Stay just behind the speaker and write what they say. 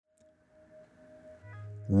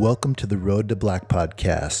Welcome to the Road to Black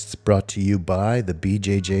podcast, brought to you by the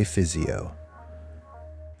BJJ Physio.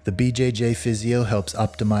 The BJJ Physio helps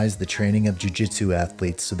optimize the training of jiu-jitsu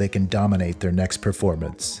athletes so they can dominate their next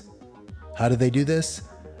performance. How do they do this?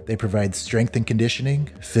 They provide strength and conditioning,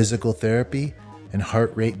 physical therapy, and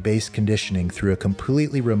heart rate-based conditioning through a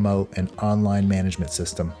completely remote and online management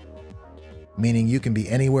system, meaning you can be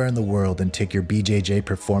anywhere in the world and take your BJJ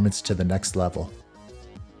performance to the next level.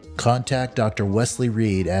 Contact Dr. Wesley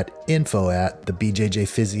Reed at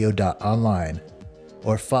info@thebjjphysio.online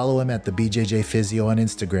or follow him at the BJJ Physio on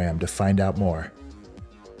Instagram to find out more.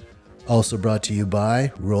 Also brought to you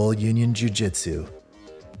by Roll Union Jiu-Jitsu.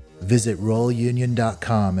 Visit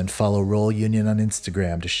rollunion.com and follow Roll Union on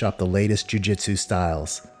Instagram to shop the latest jiu-jitsu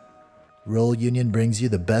styles. Roll Union brings you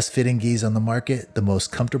the best fitting gis on the market, the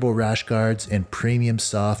most comfortable rash guards, and premium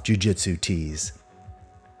soft jiu-jitsu tees.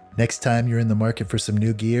 Next time you're in the market for some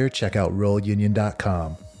new gear, check out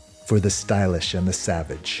rollunion.com for the stylish and the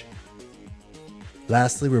savage.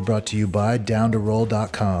 Lastly, we're brought to you by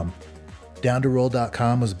downtoroll.com.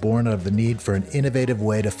 Downtoroll.com was born out of the need for an innovative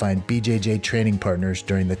way to find BJJ training partners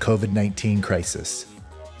during the COVID-19 crisis.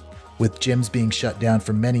 With gyms being shut down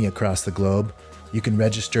for many across the globe, you can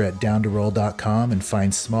register at downtoroll.com and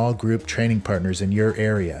find small group training partners in your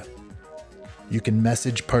area. You can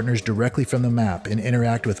message partners directly from the map and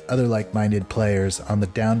interact with other like-minded players on the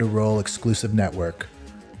Down to Roll exclusive network.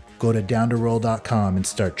 Go to downtoroll.com and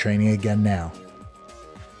start training again now.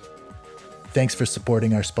 Thanks for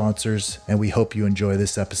supporting our sponsors, and we hope you enjoy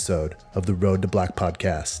this episode of the Road to Black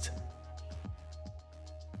podcast.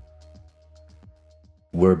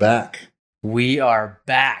 We're back. We are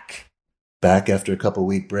back. Back after a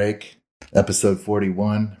couple-week break. Episode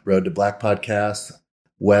 41, Road to Black podcast.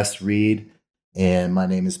 Wes Reed. And my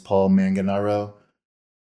name is Paul Manganaro.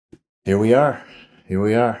 Here we are.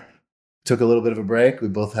 Took a little bit of a break. We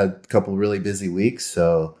both had a couple really busy weeks,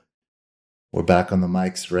 so we're back on the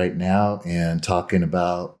mics right now and talking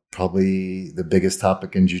about probably the biggest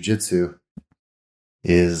topic in jiu-jitsu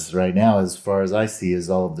is right now, as far as I see, is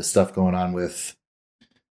all of the stuff going on with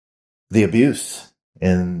the abuse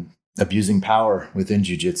and abusing power within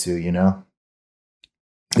jiu-jitsu, you know?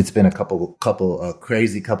 It's been a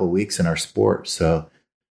crazy couple weeks in our sport, so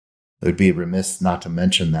it would be remiss not to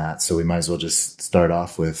mention that. So we might as well just start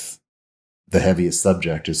off with the heaviest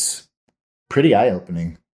subject. It's pretty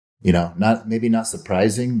eye-opening, you know, maybe not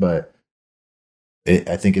surprising, but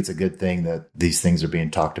I think it's a good thing that these things are being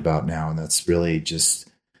talked about now. And that's really just,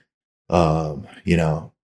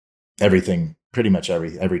 everything, pretty much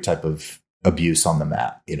every type of abuse on the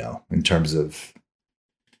mat, you know, in terms of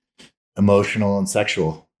emotional and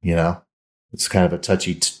sexual, you know. It's kind of a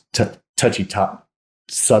touchy top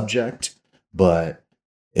subject, but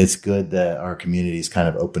it's good that our community is kind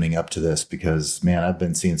of opening up to this because, man, I've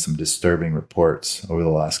been seeing some disturbing reports over the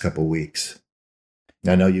last couple of weeks.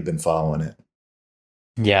 I know you've been following it.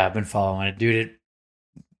 Yeah, I've been following it, dude.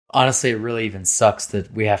 Honestly, it really even sucks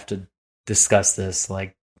that we have to discuss this.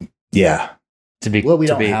 Like, yeah. We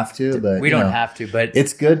don't have to, but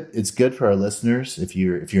it's good. It's good for our listeners. If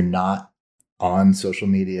you're not on social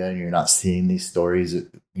media and you're not seeing these stories,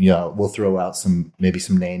 we'll throw out some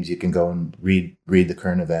names. You can go and read the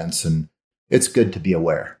current events, and it's good to be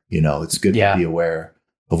aware. You know, it's good to be aware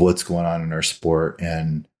of what's going on in our sport,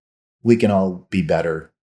 and we can all be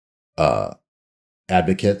better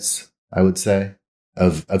advocates, I would say,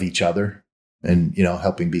 of each other, and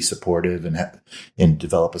helping be supportive and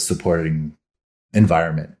develop a supporting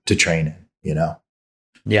environment to train in, you know?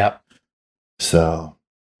 Yeah. So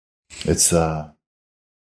it's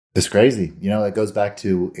crazy. You know, it goes back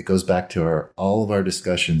to all of our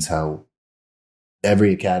discussions, how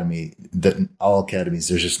all academies,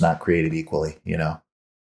 they're just not created equally, you know?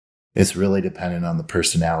 It's really dependent on the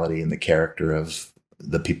personality and the character of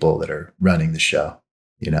the people that are running the show,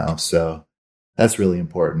 you know? So that's really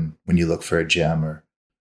important when you look for a gym or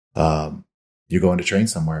you're going to train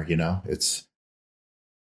somewhere, you know?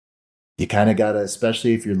 You kind of got to,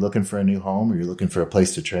 especially if you're looking for a new home or you're looking for a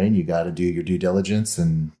place to train, you got to do your due diligence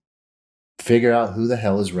and figure out who the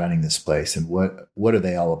hell is running this place and what are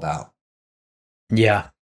they all about. Yeah.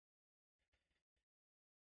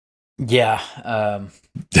 Yeah.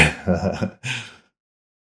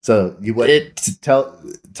 So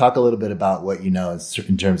talk a little bit about what you know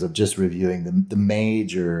in terms of just reviewing the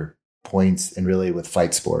major points, and really with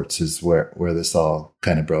fight sports is where this all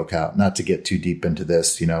kind of broke out. Not to get too deep into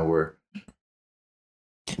this, you know, we're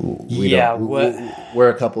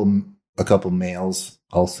a couple males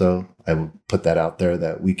also. I would put that out there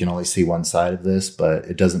that we can only see one side of this, but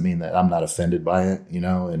it doesn't mean that I'm not offended by it, you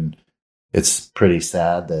know. And it's pretty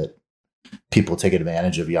sad that people take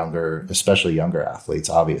advantage of especially younger athletes,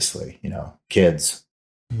 obviously, kids.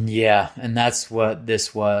 Yeah. And that's what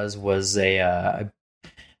this was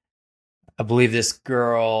I believe this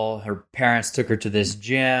girl, her parents took her to this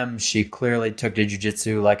gym. She clearly took to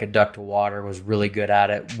jiu-jitsu like a duck to water, was really good at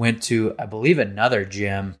it. Went to, I believe, another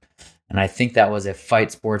gym, and I think that was a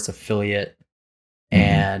Fight Sports affiliate.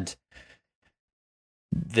 And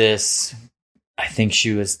this, I think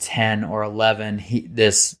she was 10 or 11.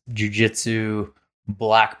 This jiu-jitsu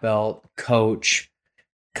black belt coach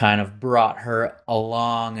kind of brought her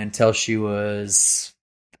along until she was,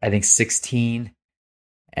 I think, 16.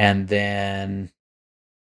 And then,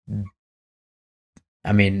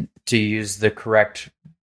 I mean, to use the correct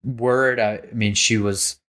word, it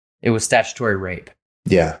was statutory rape.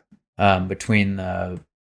 Yeah. Between the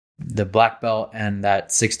black belt and that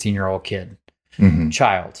 16-year-old kid.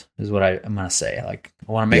 Child is what I'm going to say. Like,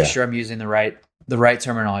 I want to make sure I'm using the right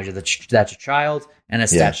terminology. That's a child and a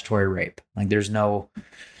statutory rape. Like, there's no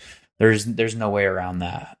way around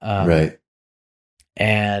that. Right.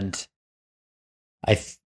 And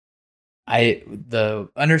the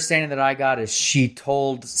understanding that I got is she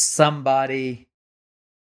told somebody,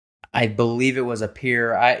 I believe it was a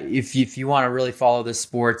peer. If you want to really follow the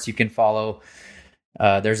sports, you can follow.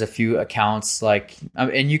 There's a few accounts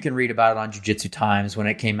and you can read about it on Jiu-Jitsu Times when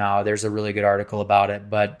it came out. There's a really good article about it.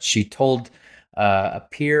 But she told a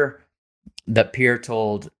peer. That peer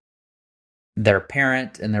told their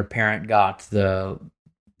parent, and their parent got the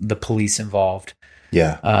police involved.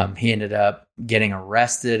 Yeah. He ended up getting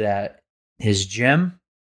arrested at his gym,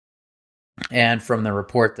 and from the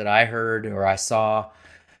report that I heard or I saw,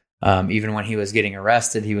 even when he was getting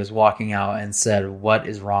arrested, he was walking out and said, "What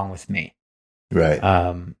is wrong with me?" Right.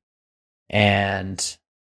 And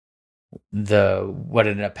what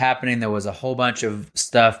ended up happening, there was a whole bunch of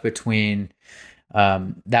stuff between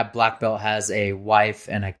that black belt has a wife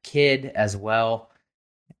and a kid as well,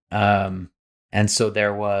 and so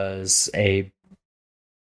there was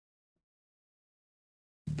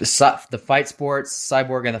the Fight Sports,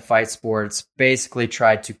 Cyborg and the Fight Sports basically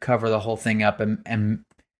tried to cover the whole thing up and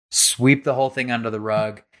sweep the whole thing under the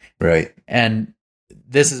rug. Right. And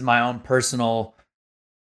this is my own personal.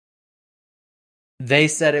 They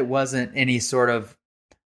said it wasn't any sort of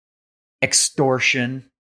extortion,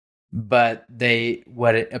 but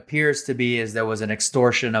what it appears to be is there was an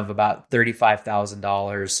extortion of about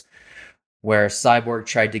 $35,000, where Cyborg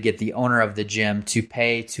tried to get the owner of the gym to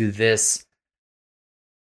pay to this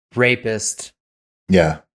rapist,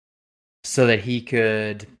 so that he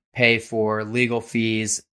could pay for legal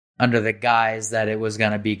fees under the guise that it was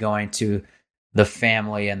going to be going to the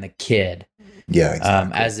family and the kid. Yeah,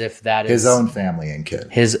 exactly. As if that is his own family and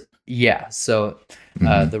kid.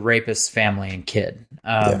 The rapist's family and kid.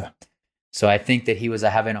 So I think that he was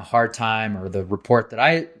having a hard time, or the report that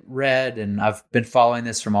I read, and I've been following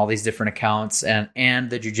this from all these different accounts and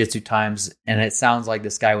the Jiu-Jitsu Times, and it sounds like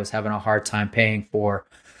this guy was having a hard time paying for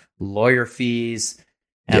lawyer fees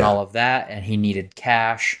and all of that, and he needed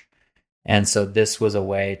cash. And so this was a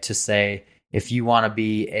way to say, if you want to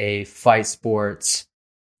be a Fight Sports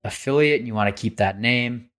affiliate and you want to keep that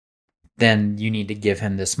name, then you need to give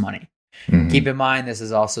him this money. Keep in mind, this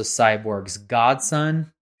is also Cyborg's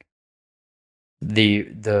godson,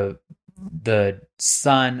 the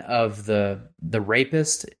son of the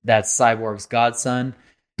rapist. That's Cyborg's godson.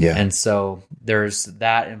 Yeah. And so there's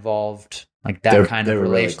that involved, like that kind of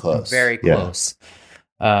relation. Really very close.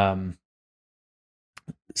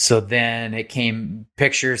 So then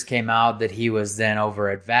pictures came out that he was then over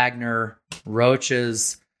at Wagner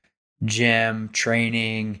Roach's gym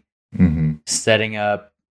training, setting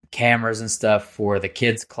up cameras and stuff for the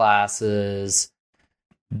kids' classes,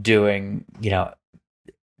 doing,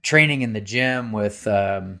 training in the gym with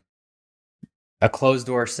a closed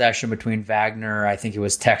door session between Wagner, I think it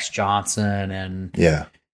was Tex Johnson, and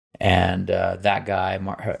that guy,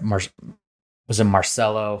 was it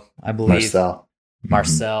Marcelo, I believe.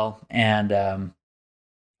 Marcel. And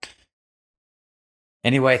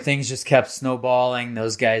anyway, things just kept snowballing.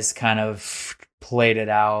 Those guys kind of played it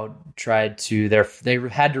out, they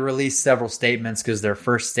had to release several statements because their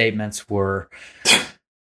first statements were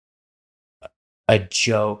a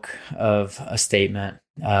joke of a statement.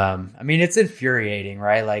 It's infuriating,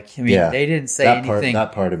 right? They didn't say anything.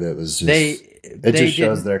 That part of it was just, it just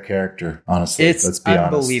shows their character, honestly. Let's be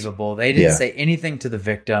unbelievable. Honest. They didn't say anything to the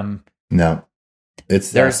victim. No.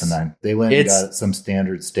 It's asinine. They went and got some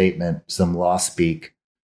standard statement, some law speak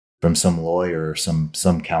from some lawyer, some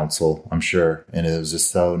counsel, I'm sure, and it was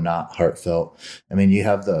just so not heartfelt. You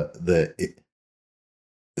have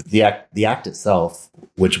the act itself,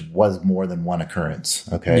 which was more than one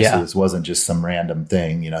occurrence. Okay. Yeah. So this wasn't just some random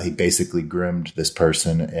thing. He basically groomed this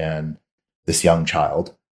person and this young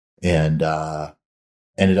child and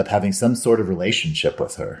ended up having some sort of relationship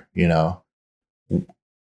with her.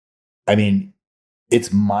 I mean,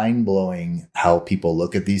 it's mind blowing how people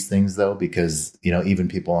look at these things though, because, even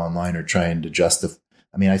people online are trying to justify.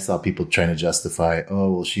 I mean, I saw people trying to justify,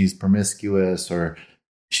 oh, well, she's promiscuous, or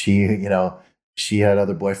she, she had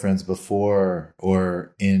other boyfriends before,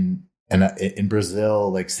 or in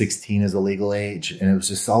Brazil, like 16 is a legal age. And it was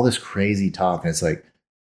just all this crazy talk. And it's like,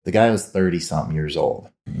 the guy was 30 something years old.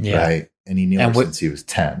 Yeah. Right. And he knew her since he was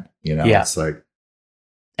 10, Yeah. It's like,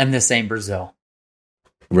 and this ain't Brazil.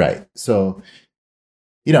 Right. So,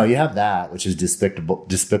 you have that, which is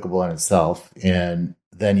despicable in itself. And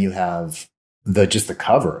then you have just the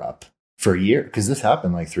cover up for a year, because this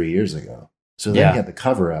happened like 3 years ago. So then you had the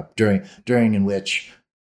cover up during in which,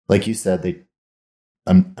 like you said, they,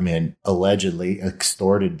 allegedly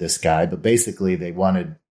extorted this guy, but basically they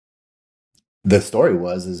wanted, the story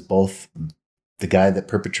is both the guy that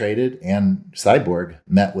perpetrated and Cyborg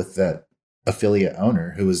met with that affiliate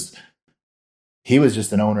owner he was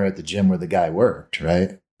just an owner at the gym where the guy worked.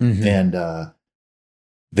 Right. Mm-hmm. And,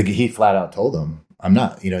 he flat out told them, I'm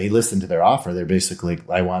not, he listened to their offer. They're basically,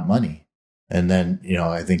 I want money. And then,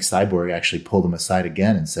 I think Cyborg actually pulled him aside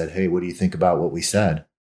again and said, hey, what do you think about what we said?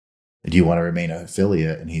 Do you want to remain an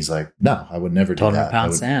affiliate? And he's like, no, I would never do that. I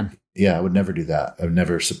would never do that. I would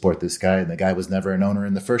never support this guy. And the guy was never an owner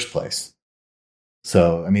in the first place.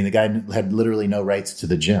 So, the guy had literally no rights to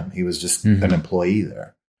the gym. He was just an employee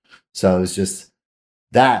there. So it was just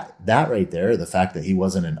that right there, the fact that he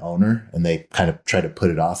wasn't an owner and they kind of try to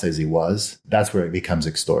put it off as he was, that's where it becomes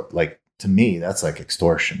like, to me, that's like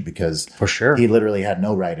extortion, because for sure he literally had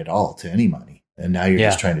no right at all to any money. And now you're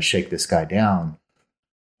just trying to shake this guy down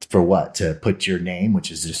for what? To put your name,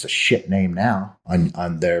 which is just a shit name now,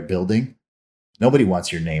 on their building. Nobody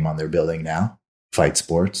wants your name on their building now. Fight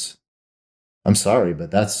Sports. I'm sorry,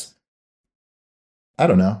 but I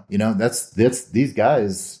don't know. That's these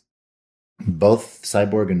guys, both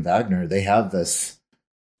Cyborg and Wagner, they have this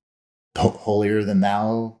holier than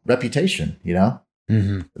thou reputation,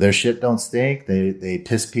 Mm-hmm. Their shit don't stink. They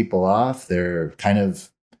piss people off. They're kind of,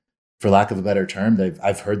 for lack of a better term,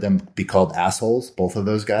 I've heard them be called assholes, both of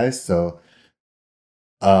those guys. So,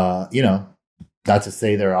 not to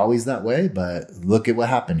say they're always that way, but look at what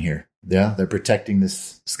happened here. Yeah, they're protecting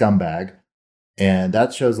this scumbag, and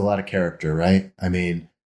that shows a lot of character, right?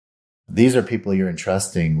 These are people you're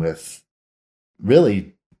entrusting with,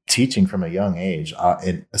 really teaching from a young age,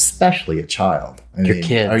 and especially a child. Your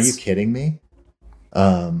kids. Are you kidding me?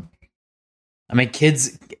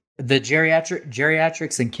 Kids, the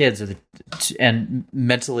geriatrics and kids are and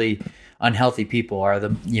mentally unhealthy people are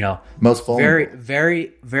the, most vulnerable. Very,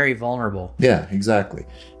 very, very vulnerable. Yeah, exactly.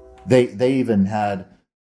 They even had,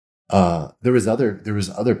 there was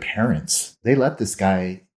other parents. They let this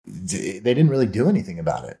guy, they didn't really do anything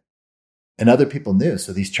about it. And other people knew.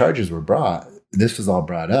 So these charges were brought. This was all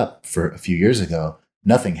brought up for a few years ago.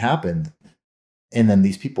 Nothing happened. And then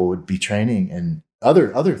these people would be training, and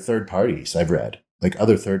other third parties I've read, like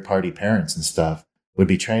other third party parents and stuff, would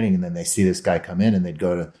be training. And then they see this guy come in and they'd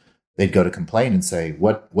go to complain and say,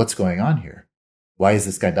 what's going on here? Why is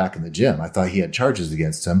this guy back in the gym? I thought he had charges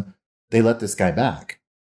against him. They let this guy back.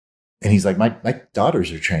 And he's like, my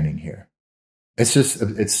daughters are training here.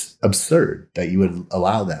 It's absurd that you would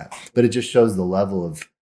allow that, but it just shows the level of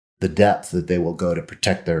the depth that they will go to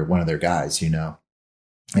protect one of their guys, And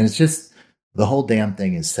it's just, the whole damn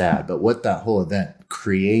thing is sad. But what that whole event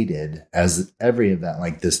created, as every event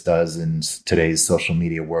like this does in today's social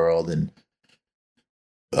media world, and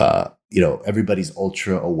everybody's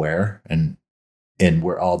ultra aware, and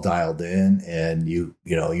we're all dialed in, and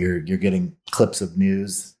you're getting clips of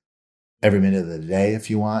news every minute of the day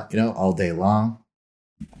if you want, all day long.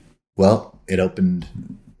 Well, it opened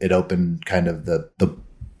kind of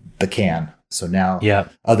the can. So now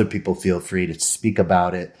other people feel free to speak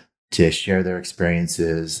about it, to share their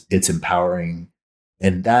experiences. It's empowering.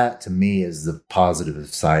 And that, to me, is the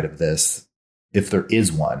positive side of this. If there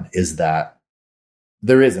is one, is that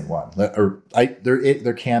there isn't one,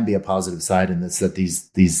 there can be a positive side in this, that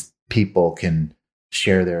these people can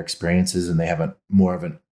share their experiences, and they have more of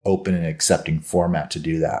an open and accepting format to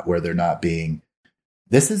do that, where they're not being,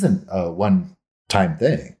 this isn't a one-time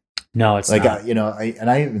thing. No, it's like, not.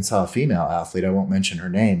 I even saw a female athlete, I won't mention her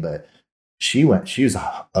name, but she was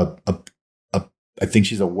I think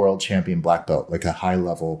she's a world champion black belt, like a high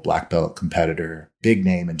level black belt competitor, big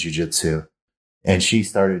name in jiu-jitsu. And she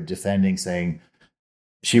started defending, saying,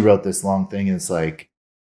 she wrote this long thing, and it's like,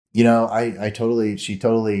 she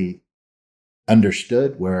totally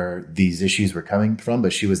understood where these issues were coming from,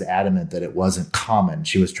 but she was adamant that it wasn't common.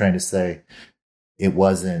 She was trying to say it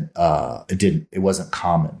wasn't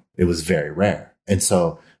common. It was very rare. And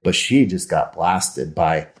so, but she just got blasted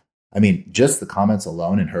by, just the comments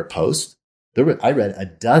alone in her post. I read a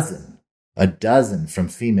dozen from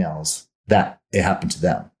females that it happened to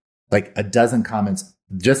them. Like a dozen comments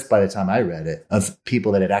just by the time I read it of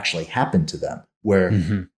people that it actually happened to them,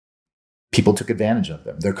 where people took advantage of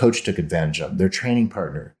them. Their coach took advantage of them, their training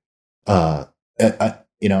partner,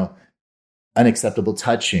 unacceptable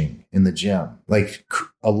touching in the gym. Like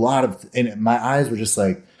a lot of, and my eyes were just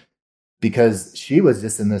like, because she was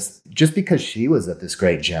just because she was at this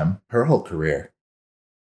great gym her whole career,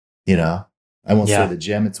 I won't say the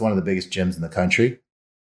gym. It's one of the biggest gyms in the country.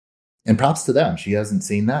 And props to them. She hasn't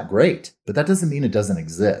seen that. Great. But that doesn't mean it doesn't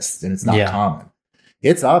exist. And it's not common.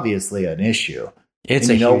 It's obviously an issue. It's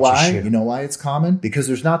a huge issue. You know why it's common? Because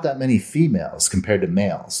there's not that many females compared to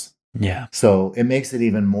males. Yeah. So it makes it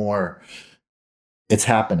even more, it's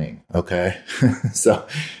happening. Okay. So,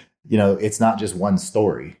 it's not just one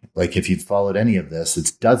story. Like if you've followed any of this,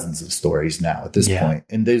 it's dozens of stories now at this point.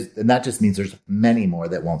 And that just means there's many more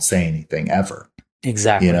that won't say anything ever.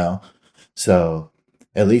 Exactly. So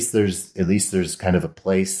at least there's kind of a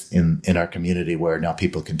place in our community where now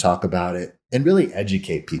people can talk about it and really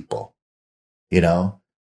educate people, have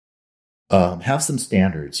some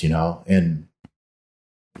standards, and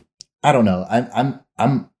I don't know.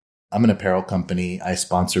 I'm an apparel company. I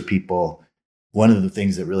sponsor people. One of the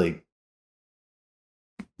things that really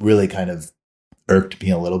kind of irked me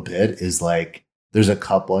a little bit is like, I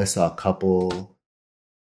saw a couple,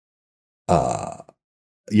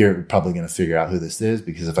 you're probably going to figure out who this is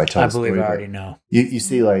because if I tell I believe I already know. You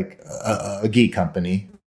see like a gi company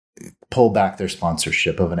pull back their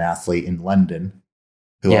sponsorship of an athlete in London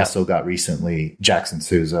who also got recently Jackson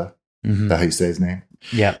Souza. Is that how you say his name?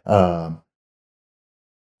 Yeah.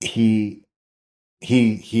 He,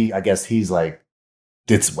 I guess he's like,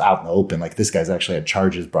 it's out in the open. Like this guy's actually had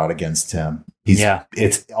charges brought against him.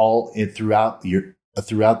 It's all throughout,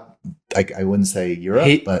 like I wouldn't say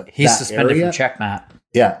Europe, but he's suspended from Checkmat.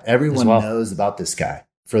 Yeah. Everyone knows about this guy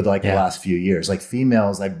for the last few years. Like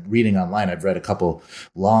females, I'm reading online, I've read a couple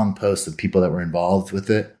long posts of people that were involved with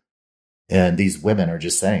it. And these women are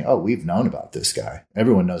just saying, oh, we've known about this guy.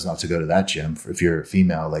 Everyone knows not to go to that gym if you're a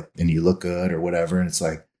female, and you look good or whatever. And it's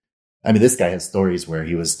like, this guy has stories where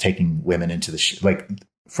he was taking women into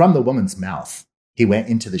from the woman's mouth. He went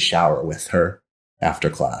into the shower with her after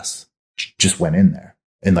class, just went in there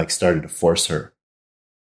and started to force her.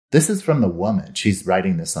 This is from the woman. She's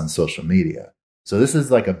writing this on social media. So this is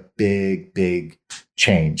like a big, big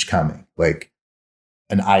change coming, like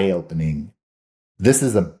an eye-opening. This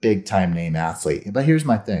is a big-time name athlete. But here's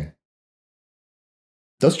my thing.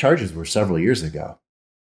 Those charges were several years ago.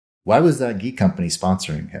 Why was that gi company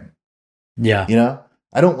sponsoring him? Yeah.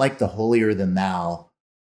 I don't like the holier than thou.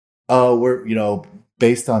 Oh, we're,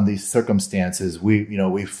 based on these circumstances,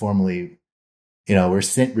 we formally, we're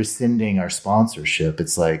rescinding our sponsorship.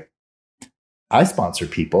 It's like, I sponsor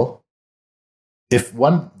people. If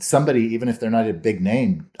somebody, even if they're not a big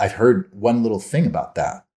name, I've heard one little thing about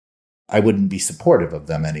that, I wouldn't be supportive of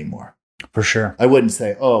them anymore. For sure. I wouldn't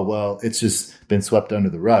say, oh, well, it's just been swept under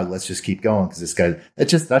the rug. Let's just keep going because this guy, that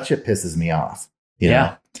shit pisses me off. You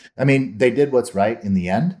know? They did what's right in the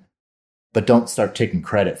end, but don't start taking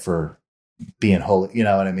credit for being holy. You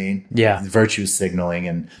know what I mean? Yeah. Virtue signaling,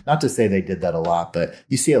 and not to say they did that a lot, but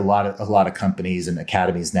you see a lot of companies and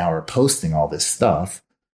academies now are posting all this stuff.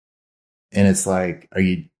 And it's like,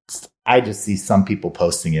 I just see some people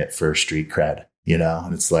posting it for street cred,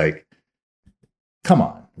 and it's like, come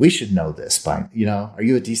on, we should know this by, are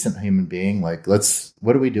you a decent human being? Like,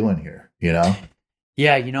 what are we doing here? Yeah,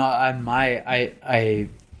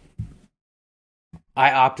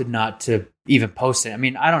 I opted not to even post it.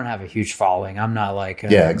 I don't have a huge following. I'm not like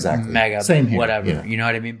exactly mega same here, whatever. You know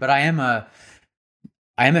what I mean? But I am a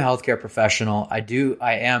healthcare professional.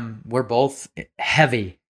 We're both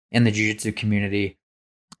heavy in the jiu-jitsu community,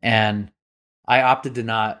 and I opted to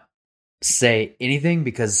not say anything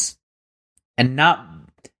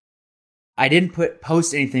I didn't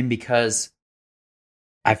post anything because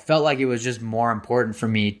I felt like it was just more important for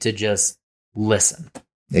me to just listen.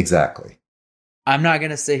 Exactly. I'm not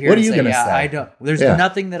going to sit here and say, say? I don't. There's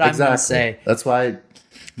nothing that I'm going to say. That's why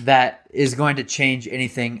that is going to change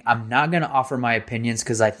anything. I'm not going to offer my opinions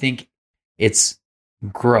because I think it's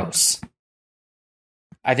gross.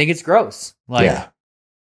 It's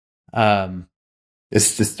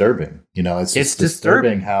disturbing. It's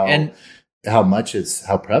disturbing how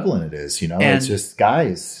prevalent it is. It's just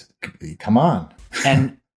guys come on.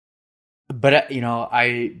 But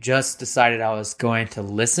I just decided I was going to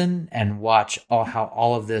listen and watch how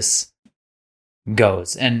all of this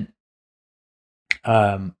goes. And,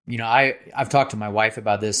 I've talked to my wife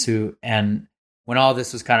about this and when all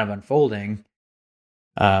this was kind of unfolding,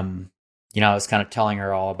 I was kind of telling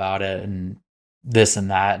her all about it and this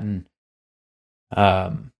and that. And,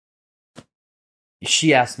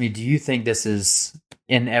 she asked me, do you think this is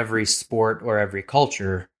in every sport or every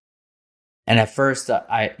culture? And at first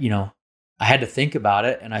I had to think about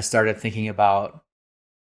it, and I started thinking about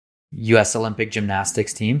U.S. Olympic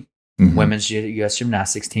gymnastics team, women's U.S.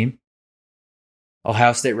 gymnastics team,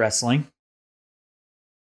 Ohio State wrestling,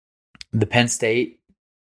 the Penn State,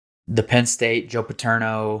 Joe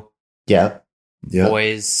Paterno,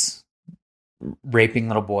 boys raping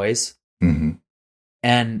little boys. Mm-hmm.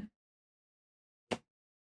 And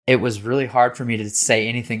it was really hard for me to say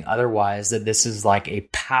anything otherwise, that this is like a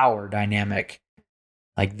power dynamic.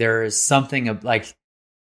 Like there is something of like,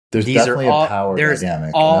 there's definitely a power dynamic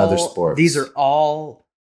in other sports. These are all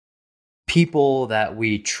people that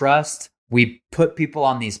we trust. We put people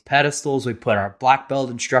on these pedestals. We put our black belt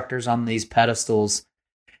instructors on these pedestals.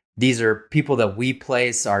 These are people that we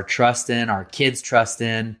place our trust in, our kids' trust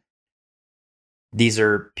in. These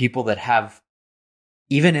are people that have,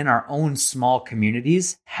 even in our own small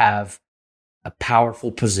communities, have a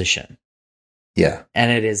powerful position. Yeah.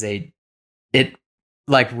 And it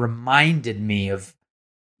like reminded me of,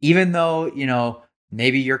 even though,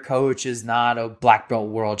 maybe your coach is not a black belt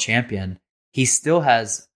world champion, he still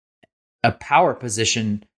has a power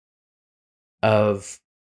position of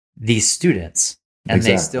these students, and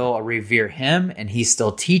they still revere him, and he's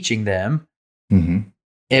still teaching them. Mm-hmm.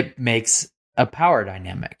 It makes a power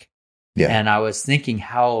dynamic. Yeah. And I was thinking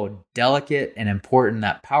how delicate and important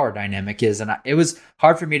that power dynamic is. And it was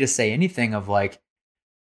hard for me to say anything of like,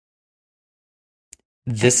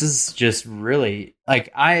 this is just really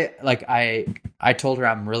I told her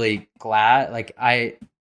I'm really glad, like I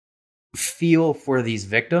feel for these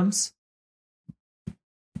victims.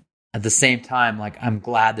 At the same time, like I'm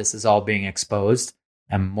glad this is all being exposed,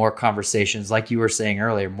 and more conversations, like you were saying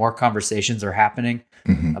earlier, more conversations are happening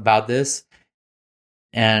about this.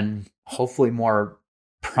 And hopefully more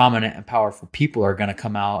prominent and powerful people are going to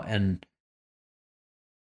come out and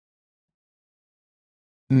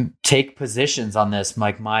take positions on this.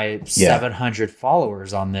 Like my 700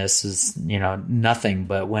 followers on this is, nothing.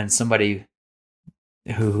 But when somebody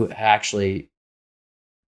who actually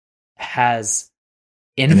has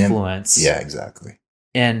influence exactly.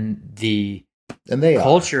 in the and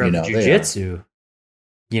culture of jiu-jitsu,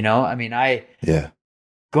 I mean,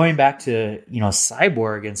 going back to,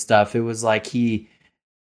 Cyborg and stuff, it was like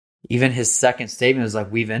even his second statement was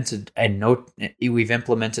like, we've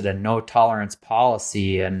implemented a no tolerance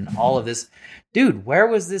policy and all of this. Dude, where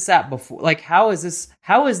was this at before? Like, how is this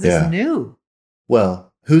new?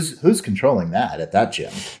 Well, who's controlling that at that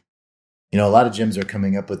gym? A lot of gyms are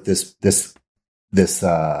coming up with this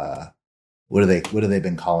what have they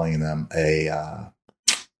been calling them?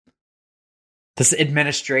 This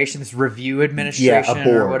administration, this review administration, a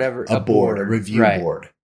board, or whatever. A review board.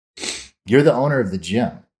 You're the owner of the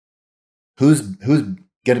gym. Who's going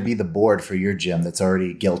to be the board for your gym that's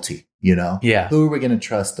already guilty? Yeah. Who are we going to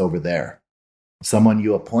trust over there? Someone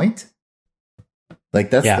you appoint? Like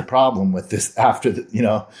that's the problem with this after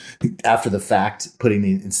the fact,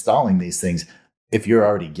 installing these things. If you're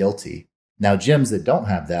already guilty. Now, gyms that don't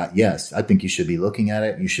have that, yes, I think you should be looking at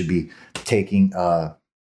it. You should be taking a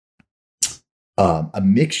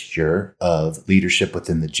mixture of leadership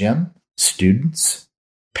within the gym, students,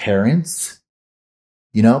 parents,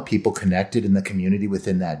 people connected in the community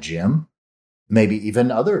within that gym, maybe even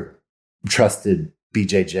other trusted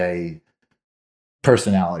BJJ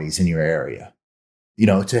personalities in your area,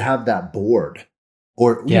 to have that board,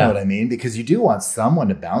 or you know what I mean? Because you do want someone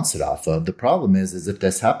to bounce it off of. The problem is if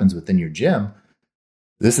this happens within your gym,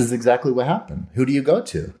 this is exactly what happened. Who do you go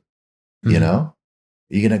to? Mm-hmm. Are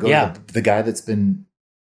you going to go to the guy that's been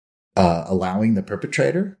allowing the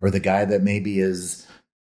perpetrator, or the guy that maybe is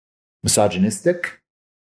misogynistic?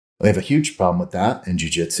 We have a huge problem with that in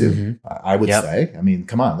jiu-jitsu. Mm-hmm. I would say. I mean,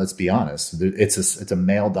 come on, let's be honest. It's a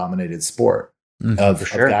male-dominated sport of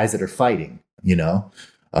guys that are fighting.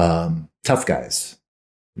 Tough guys.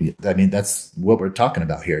 I mean, that's what we're talking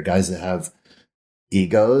about here. Guys that have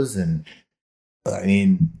egos, and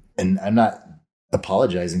I'm not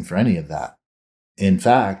apologizing for any of that. In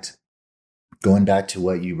fact, going back to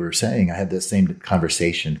what you were saying, I had the same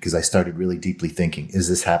conversation because I started really deeply thinking, is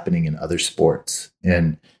this happening in other sports?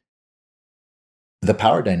 And the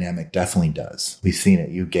power dynamic definitely does. We've seen it.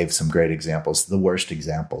 You gave some great examples, the worst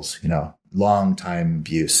examples, long time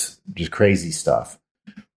abuse, just crazy stuff.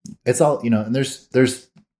 It's all, and there's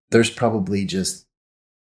probably just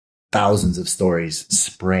thousands of stories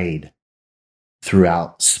sprayed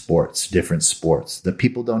throughout sports, different sports, that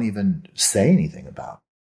people don't even say anything about.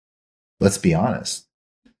 Let's be honest.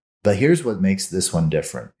 But here's what makes this one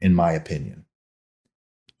different, in my opinion.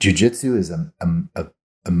 Jiu-jitsu is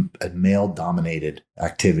a male-dominated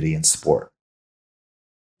activity in sport.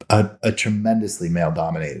 A tremendously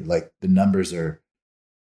male-dominated. Like, the numbers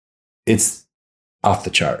it's off the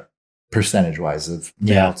chart, percentage-wise, of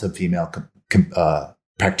male to female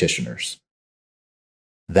practitioners.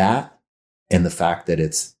 That, and the fact that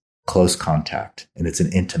it's close contact and it's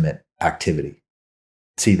an intimate activity.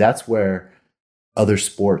 See, that's where other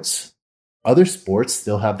sports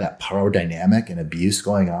still have that power dynamic and abuse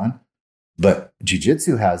going on. But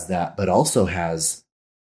jiu-jitsu has that, but also has,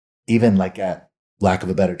 even like, at lack of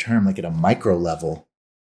a better term, like at a micro level,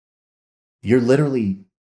 you're literally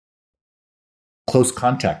close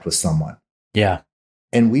contact with someone. Yeah.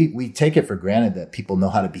 And we take it for granted that people know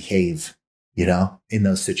how to behave, in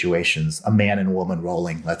those situations, a man and a woman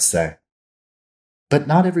rolling, let's say. But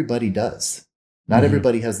not everybody does. Not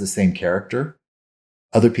everybody has the same character.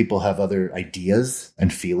 Other people have other ideas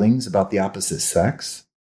and feelings about the opposite sex.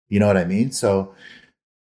 You know what I mean? So,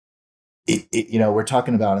 we're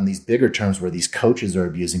talking about in these bigger terms where these coaches are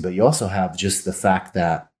abusing, but you also have just the fact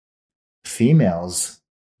that females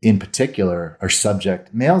in particular are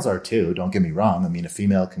subject. Males are too, don't get me wrong. I mean, a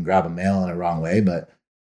female can grab a male in a wrong way, but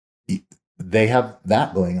they have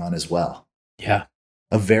that going on as well. Yeah.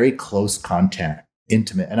 A very close contact,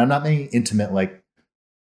 intimate. And I'm not making intimate like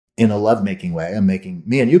in a lovemaking way. I'm making,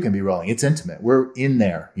 me and you can be rolling. It's intimate. We're in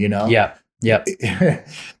there, Yeah. Yeah.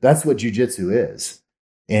 That's what jiu-jitsu is.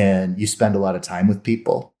 And you spend a lot of time with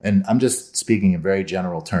people. And I'm just speaking in very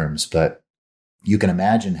general terms, but you can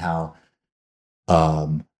imagine how a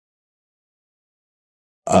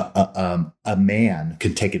man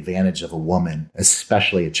could take advantage of a woman,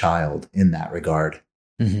 especially a child, in that regard.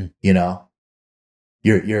 Mm-hmm.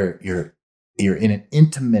 You're in an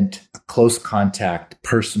intimate, close contact,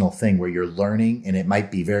 personal thing where you're learning, and it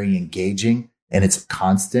might be very engaging, and it's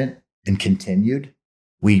constant and continued.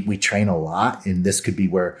 We train a lot, and this could be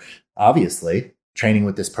where, obviously, training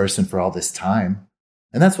with this person for all this time,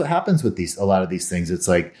 and that's what happens with a lot of these things. It's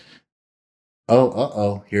like,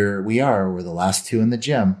 here we are. We're the last two in the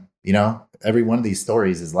gym. Every one of these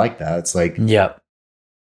stories is like that. It's like, yeah.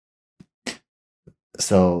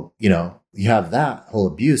 So, you have that whole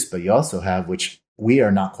abuse, but you also have, which we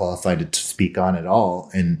are not qualified to speak on at all.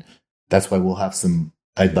 And that's why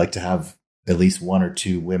I'd like to have at least one or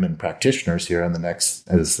two women practitioners here on the next,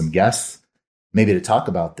 as some guests, maybe to talk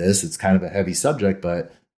about this. It's kind of a heavy subject,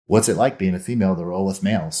 but what's it like being a female to roll with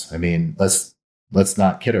males? I mean, let's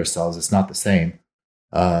not kid ourselves. It's not the same.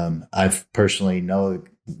 I've personally know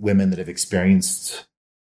women that have experienced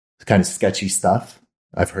kind of sketchy stuff.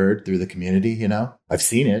 I've heard through the community, I've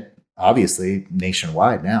seen it, obviously,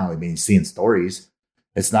 nationwide now. I mean, seeing stories.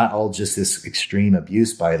 It's not all just this extreme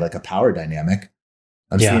abuse by like a power dynamic.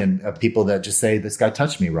 I'm seeing people that just say, this guy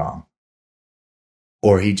touched me wrong.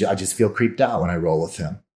 Or I just feel creeped out when I roll with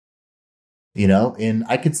him. And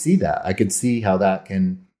I could see that. I could see how that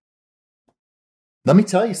can. Let me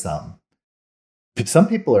tell you something. Some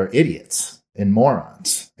people are idiots and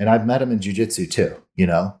morons. And I've met them in jiu-jitsu too,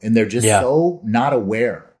 and they're just so not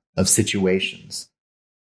aware of situations.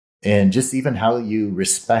 And just even how you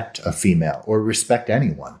respect a female or respect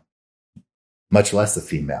anyone, much less a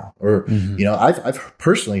female. Or, I've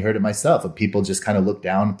personally heard it myself, of people just kind of look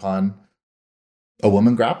down upon a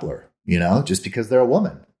woman grappler, just because they're a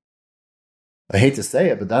woman. I hate to say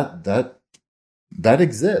it, but that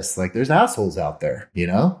exists. Like, there's assholes out there,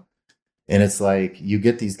 and it's like, you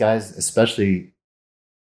get these guys, especially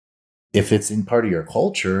if it's in part of your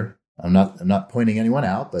culture. I'm not pointing anyone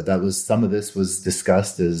out, but some of this was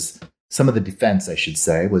discussed as some of the defense, I should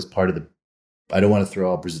say, was part of the, I don't want to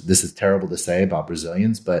throw out, this is terrible to say about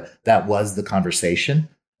Brazilians, but that was the conversation.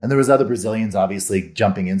 And there was other Brazilians obviously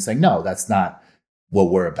jumping in saying, no, that's not what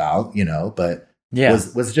we're about, but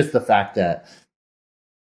was just the fact that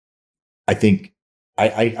I think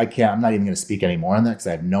I can't, I'm not even going to speak anymore on that, because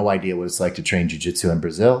I have no idea what it's like to train jiu-jitsu in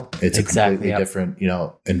Brazil. It's a completely different,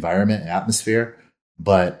 environment and atmosphere.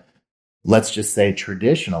 But let's just say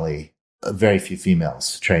traditionally, very few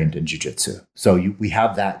females trained in jiu-jitsu. So we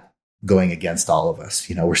have that going against all of us.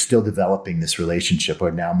 We're still developing this relationship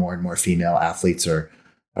where now more and more female athletes are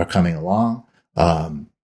coming along.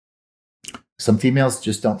 Some females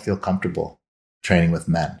just don't feel comfortable training with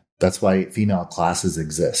men. That's why female classes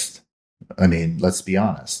exist. I mean, let's be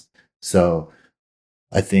honest. So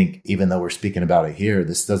I think even though we're speaking about it here,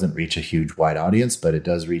 this doesn't reach a huge wide audience, but it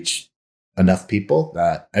does reach enough people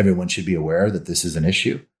that everyone should be aware that this is an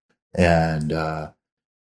issue. And,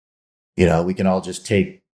 we can all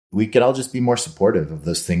just be more supportive of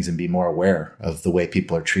those things and be more aware of the way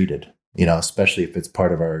people are treated, especially if it's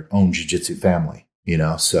part of our own jiu-jitsu family,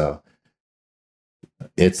 so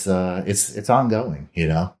it's ongoing,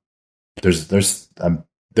 there's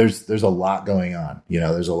a lot going on,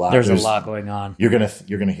 there's a lot going on. You're going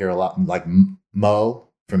to hear a lot, like Mo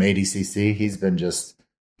from ADCC. He's been just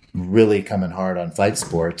really coming hard on fight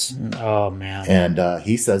sports. Oh man. And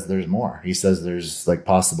he says there's more. He says there's like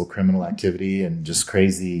possible criminal activity and just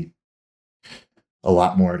crazy, a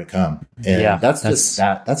lot more to come. And that's just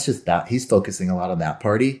that. He's focusing a lot on that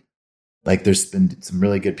party. Like there's been some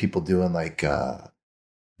really good people doing like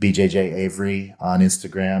BJJ Avery on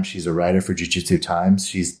Instagram. She's a writer for Jiu-Jitsu Times.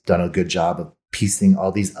 She's done a good job of piecing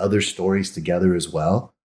all these other stories together as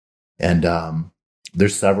well. And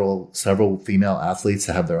there's several female athletes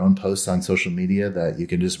that have their own posts on social media that you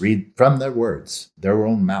can just read from their words, their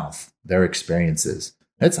own mouth, their experiences.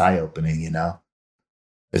 It's eye-opening,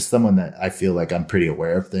 As someone that I feel like I'm pretty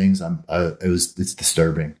aware of things, it's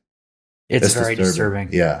disturbing. It's very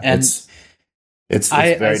disturbing. Yeah. And it's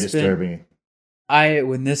very disturbing.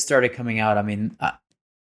 When this started coming out, I mean,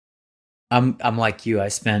 I'm like you. I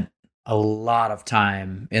spent a lot of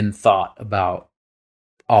time in thought about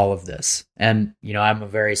all of this, and I'm a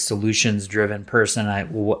very solutions driven person. I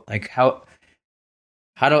like how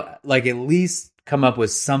do like at least come up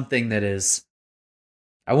with something that is.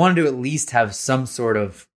 I wanted to at least have some sort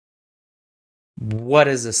of what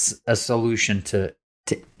is a solution to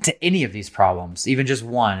any of these problems, even just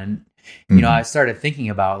one. And I started thinking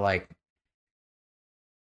about like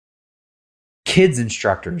kids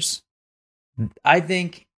instructors. I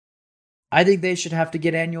think they should have to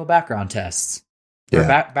get annual background tests or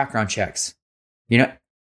background checks. I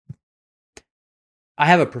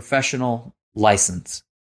have a professional license.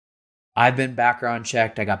 I've been background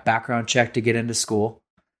checked. I got background checked to get into school.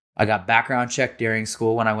 I got background checked during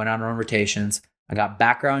school when I went on rotations. I got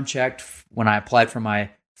background checked when I applied for my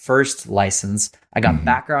first license. I got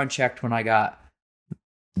background checked when I got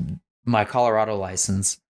my Colorado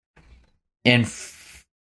license. And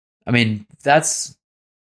I mean,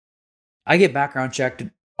 I get background checked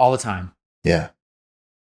all the time. Yeah.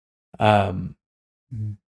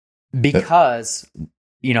 Because,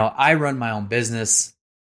 I run my own business.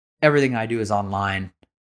 Everything I do is online,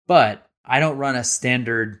 but I don't run a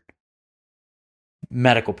standard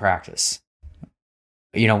medical practice.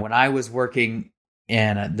 When I was working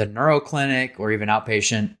in the neuro clinic or even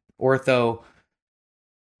outpatient ortho,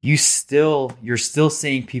 you're still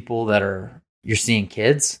seeing people you're seeing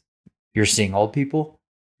kids, you're seeing old people,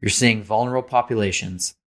 you're seeing vulnerable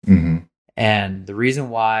populations. Mm-hmm. And the reason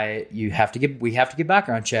why we have to get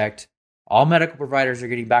background checked, all medical providers are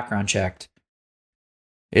getting background checked,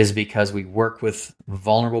 is because we work with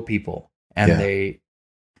vulnerable people. And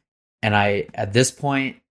at this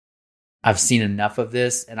point, I've seen enough of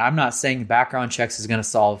this, and I'm not saying background checks is going to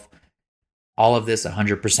solve all of this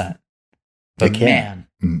 100%. But man,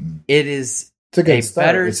 it is a good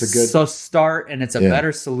start. Start, and it's a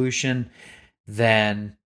better solution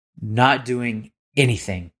than not doing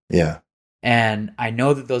anything. Yeah. And I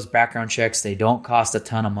know that those background checks, they don't cost a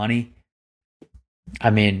ton of money. I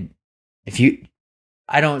mean, if you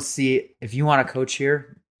want to coach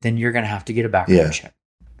here, then you're going to have to get a background check.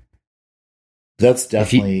 That's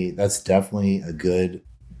definitely a good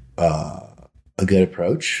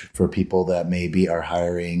approach for people that maybe are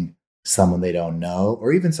hiring someone they don't know,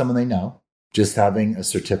 or even someone they know, just having a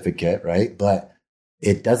certificate, right? But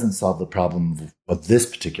it doesn't solve the problem of this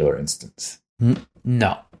particular instance.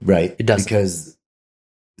 No. Right? It doesn't. Because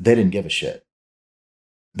they didn't give a shit.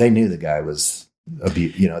 They knew the guy was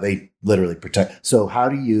abused. They literally protect. So how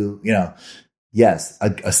do you, yes,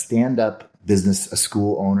 a stand-up business, a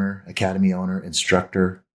school owner, academy owner,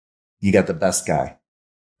 instructor, you got the best guy,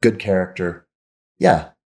 good character. Yeah.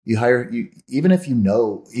 You hire even if you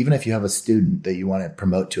have a student that you want to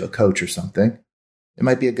promote to a coach or something, it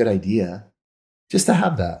might be a good idea just to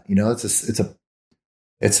have that.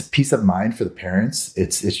 It's a peace of mind for the parents.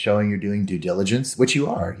 It's showing you're doing due diligence, which you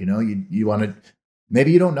are. You want to.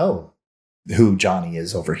 Maybe you don't know who Johnny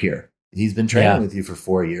is over here. He's been training with you for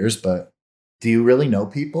 4 years, but do you really know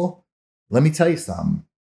people? Let me tell you something.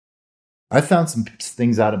 I found some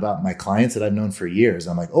things out about my clients that I've known for years.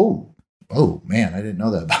 I'm like, oh man, I didn't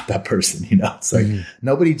know that about that person. It's like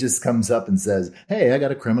nobody just comes up and says, hey, I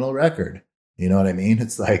got a criminal record. You know what I mean?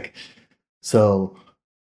 It's like, so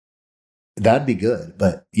that'd be good.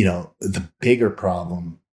 But, the bigger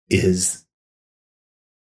problem is,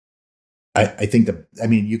 I think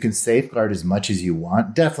you can safeguard as much as you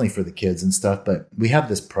want, definitely for the kids and stuff, but we have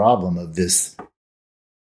this problem of this,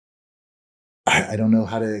 I don't know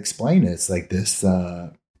how to explain it. It's like this,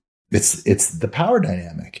 it's the power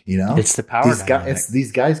dynamic, It's the power dynamic. It's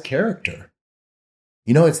these guys' character.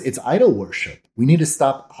 It's idol worship. We need to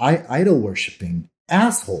stop idol worshiping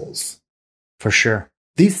assholes. For sure.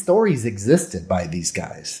 These stories existed by these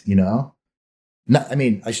guys,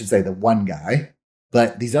 I should say the one guy,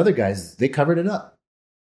 but these other guys, they covered it up.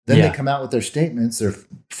 Then they come out with their statements. They're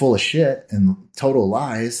full of shit and total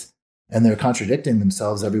lies, and they're contradicting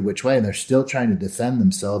themselves every which way, and they're still trying to defend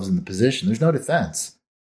themselves in the position. There's no defense,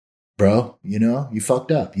 bro. You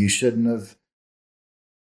fucked up. You shouldn't have.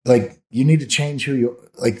 You need to change who you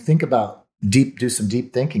think about do some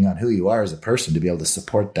deep thinking on who you are as a person to be able to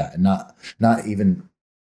support that, and not even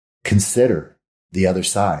consider the other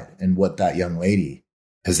side and what that young lady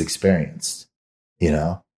has experienced,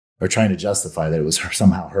 or trying to justify that it was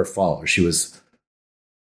somehow her fault or she was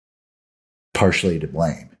partially to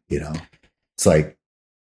blame, It's like,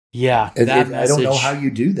 yeah, I don't know how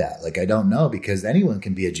you do that. I don't know, because anyone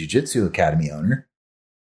can be a jiu-jitsu academy owner.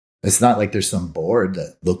 It's not like there's some board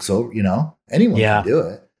that looks over, anyone can do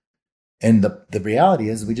it. And the reality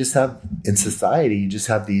is we just have in society, you just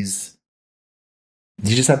have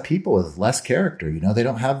people with less character, they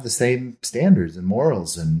don't have the same standards and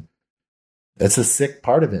morals, and that's a sick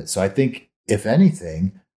part of it. So I think if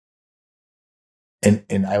anything,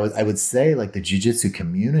 and I would say the jiu-jitsu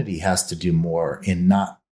community has to do more in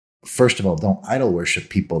not, first of all, don't idol worship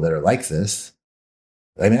people that are like this.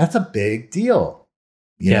 That's a big deal,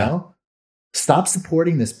 you know, stop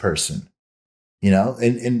supporting this person,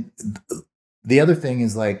 and the other thing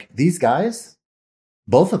is these guys,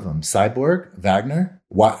 both of them, Cyborg, Wagner,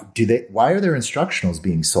 why are their instructionals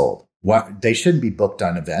being sold? Why they shouldn't be booked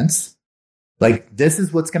on events? This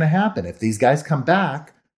is what's going to happen. If these guys come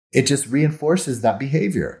back, it just reinforces that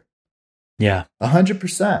behavior. Yeah.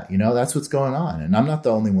 100%. That's what's going on. And I'm not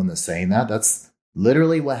the only one that's saying that. That's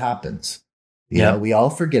literally what happens. You know, we all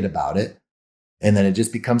forget about it. And then it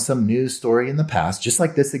just becomes some news story in the past, just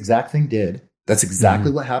like this exact thing did. That's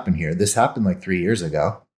exactly what happened here. This happened 3 years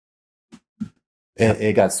ago.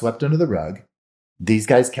 It got swept under the rug. These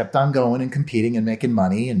guys kept on going and competing and making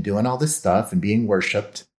money and doing all this stuff and being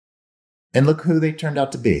worshipped. And look who they turned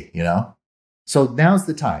out to be, So now's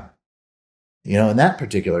the time. In that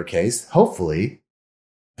particular case, hopefully,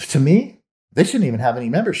 to me, they shouldn't even have any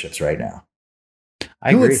memberships right now.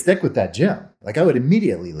 I agree. Would stick with that gym? I would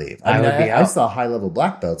immediately leave. I saw high-level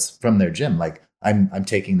black belts from their gym. I'm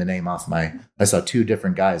taking the name off I saw 2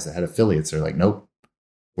 different guys that had affiliates. They're like, nope,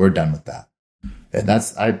 we're done with that. And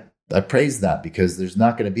I praise that, because there's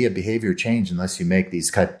not going to be a behavior change unless you make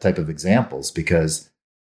these type of examples, because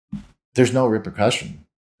there's no repercussion.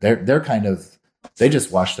 They're kind of, they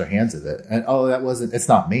just wash their hands of it. And, it's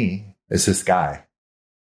not me. It's this guy,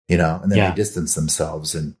 and then they distance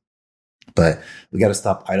themselves. But we got to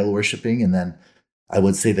stop idol worshiping. And then I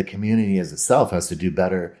would say the community as itself has to do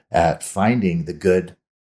better at finding the good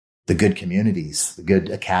communities, the good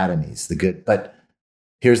academies, but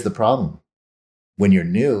here's the problem. When you're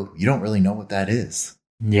new, you don't really know what that is.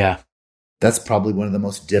 Yeah. That's probably one of the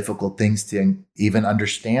most difficult things to even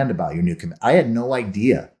understand about your new community. I had no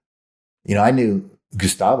idea. I knew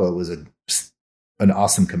Gustavo was an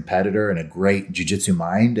awesome competitor and a great jiu-jitsu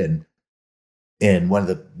mind, and one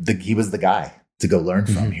of he was the guy to go learn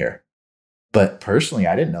from here. But personally,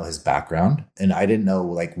 I didn't know his background, and I didn't know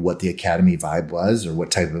what the academy vibe was or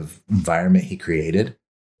what type of environment he created.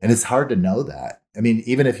 And it's hard to know that.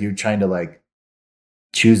 Even if you're trying to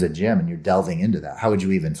choose a gym and you're delving into that, how would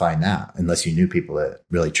you even find that unless you knew people that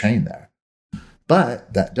really train there?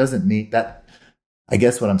 But that doesn't mean that. I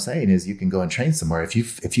guess what I'm saying is you can go and train somewhere. If you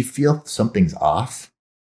feel something's off,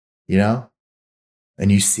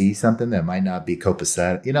 and you see something that might not be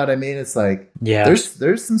copacetic, you know what I mean? It's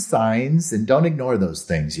there's some signs, and don't ignore those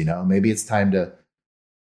things. Maybe it's time to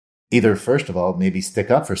either, first of all, maybe stick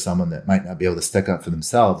up for someone that might not be able to stick up for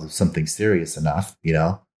themselves if something's serious enough,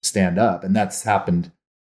 stand up. And that's happened.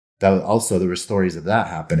 Also, there were stories of that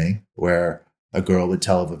happening where a girl would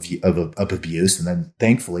tell of abuse. And then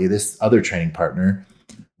thankfully, this other training partner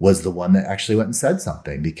was the one that actually went and said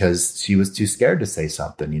something, because she was too scared to say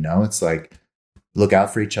something. It's look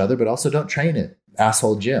out for each other, but also don't train at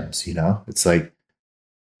asshole gyms. It's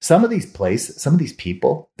some of these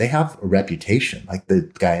people, they have a reputation, like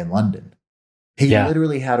the guy in London. He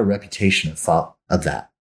literally had a reputation of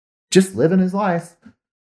that. Just living his life.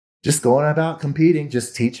 Just going about competing,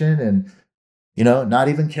 just teaching. And not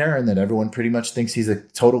even caring that everyone pretty much thinks he's a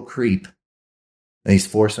total creep. And he's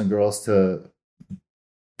forcing girls to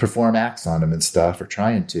perform acts on him and stuff, or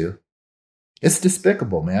trying to. It's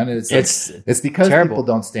despicable, man. It's because terrible. People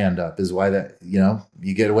don't stand up is why that,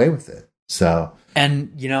 you get away with it. So,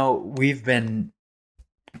 and, we've been,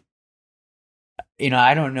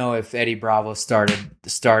 I don't know if Eddie Bravo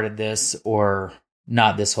started this or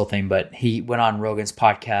not, this whole thing, but he went on Rogan's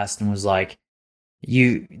podcast and was like,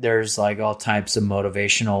 there's like all types of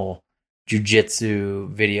motivational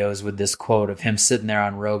jiu-jitsu videos with this quote of him sitting there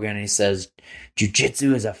on Rogan, and he says,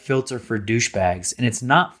 jiu-jitsu is a filter for douchebags. And it's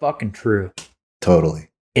not fucking true. Totally.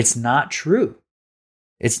 It's not true.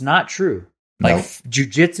 It's not true. Like, nope.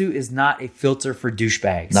 Jiu-jitsu is not a filter for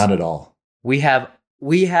douchebags. Not at all. We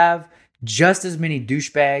have just as many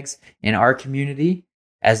douchebags in our community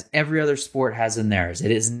as every other sport has in theirs.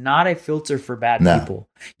 It is not a filter for bad people.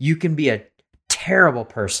 You can be a terrible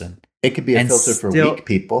person. It could be a filter for weak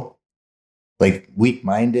people, like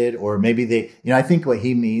weak-minded, or maybe I think what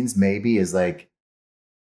he means maybe is like,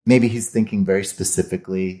 maybe he's thinking very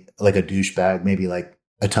specifically like a douchebag, maybe like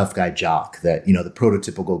a tough guy jock that, the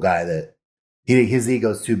prototypical guy that his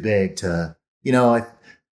ego's too big to,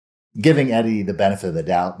 giving Eddie the benefit of the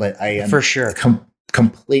doubt, but I am for sure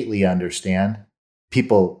completely understand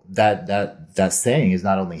people that saying is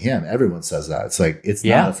not only him. Everyone says that. It's like, it's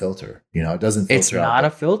not a filter, it doesn't filter. It's not a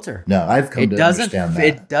filter. No, I've come to understand that.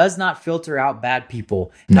 It does not filter out bad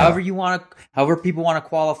people. No. However people want to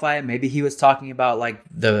qualify it. Maybe he was talking about like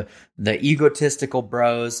the egotistical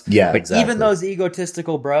bros. Yeah, but exactly. Even those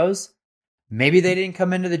egotistical bros, maybe they didn't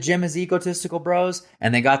come into the gym as egotistical bros,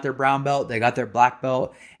 and they got their brown belt, they got their black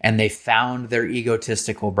belt, and they found their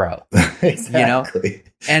egotistical bro. Exactly.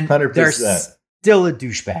 And 100%. they're still a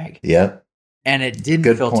douchebag. Yep. And it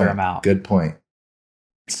didn't filter them out. Good point.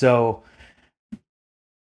 So,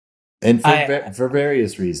 and for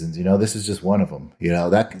various reasons, this is just one of them.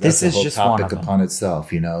 That's a whole topic upon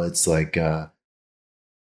itself. It's like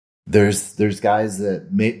there's guys that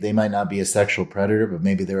they might not be a sexual predator, but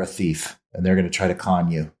maybe they're a thief, and they're going to try to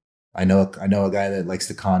con you. I know a guy that likes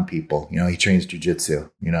to con people. He trains jiu-jitsu.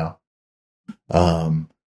 Not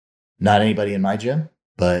anybody in my gym,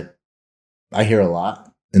 but I hear a lot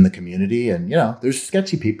in the community, and there's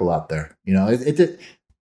sketchy people out there.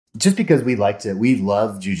 Just because we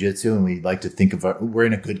love jiu-jitsu, and we like to think of we're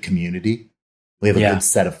in a good community. We have a good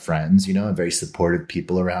set of friends, and very supportive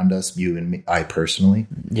people around us. You and me, I personally,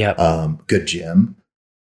 good gym.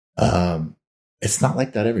 It's not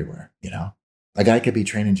like that everywhere. A guy could be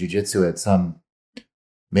training jiu-jitsu at some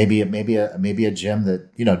maybe a gym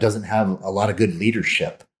that doesn't have a lot of good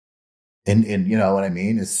leadership, and you know what I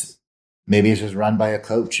mean. Maybe it's just run by a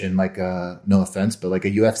coach in like no offense, but like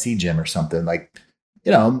a UFC gym or something, like,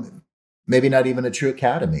 maybe not even a true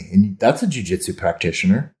academy. And that's a jiu-jitsu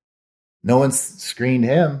practitioner. No one's screened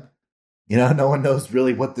him. No one knows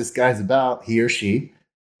really what this guy's about, he or she.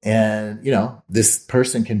 And, this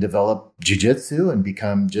person can develop jiu-jitsu and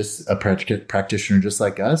become just a practitioner just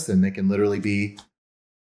like us. And they can literally be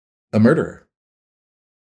a murderer.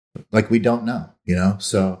 Like, we don't know,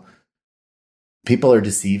 so people are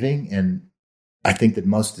deceiving, and I think the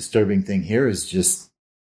most disturbing thing here is just,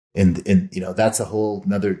 that's a whole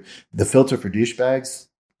nother, the filter for douchebags.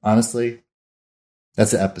 Honestly,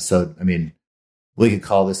 that's an episode. I mean, we could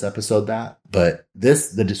call this episode that, but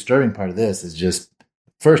the disturbing part of this is just,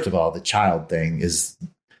 first of all, the child thing is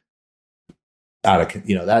out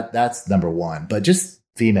of, that's number one, but just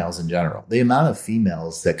females in general, the amount of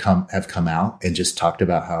females that have come out and just talked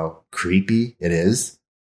about how creepy it is.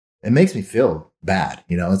 It makes me feel bad.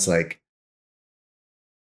 It's like,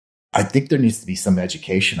 I think there needs to be some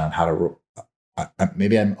education on how to,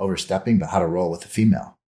 maybe I'm overstepping, but how to roll with a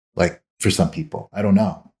female, like for some people. I don't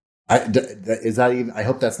know. I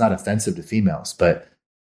hope that's not offensive to females, but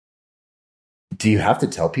do you have to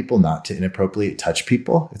tell people not to inappropriately touch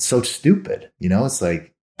people? It's so stupid. It's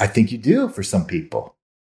like, I think you do for some people.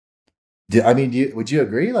 Would you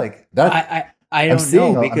agree? Like that? I don't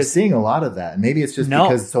know, because I'm seeing a lot of that. And maybe it's just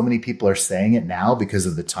because so many people are saying it now because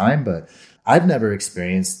of the time, but I've never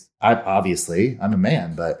experienced, I'm a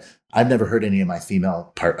man, but I've never heard any of my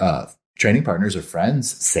female training partners or friends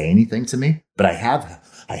say anything to me, but I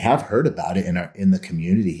have heard about it in the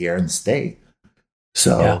community here in the state.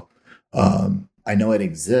 So, I know it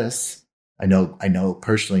exists. I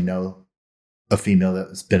personally know a female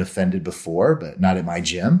that's been offended before, but not at my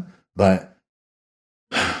gym, but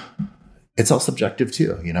it's all subjective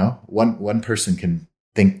too, One person can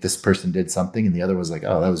think this person did something, and the other was like,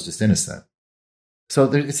 "Oh, that was just innocent." So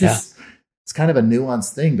it's kind of a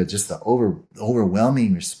nuanced thing, but just the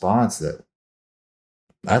overwhelming response that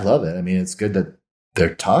I love it. I mean, it's good that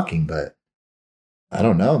they're talking, but I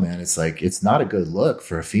don't know, man. It's like, it's not a good look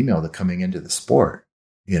for a female to coming into the sport,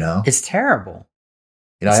 you know? It's terrible.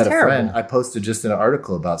 I had a friend, I posted just an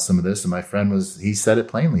article about some of this, and my friend he said it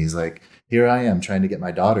plainly. He's like, here I am trying to get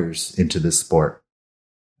my daughters into this sport.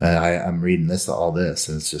 And I'm reading all this,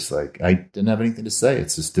 and it's just like, I didn't have anything to say.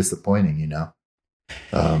 It's just disappointing, you know?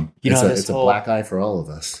 It's a black eye for all of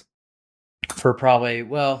us. For probably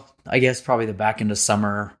the back end of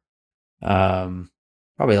summer,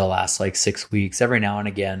 probably the last like 6 weeks, every now and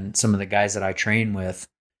again, some of the guys that I train with,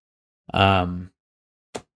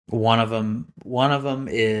 one of them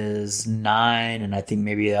is 9, and I think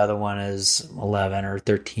maybe the other one is 11 or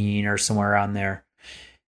 13 or somewhere around there.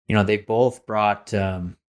 You know, they both brought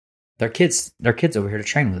their kids over here to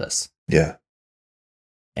train with us. Yeah.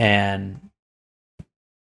 And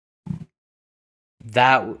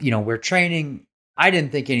that, you know, we're training. I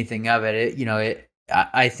didn't think anything of it.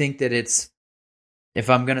 I think that if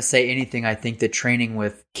I'm going to say anything, I think that training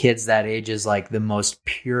with kids that age is like the most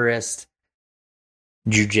purest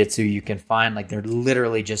jiu-jitsu you can find. Like, they're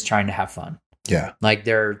literally just trying to have fun. Yeah. Like,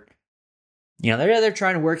 they're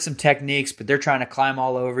trying to work some techniques, but they're trying to climb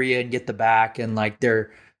all over you and get the back. And like,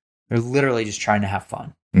 they're literally just trying to have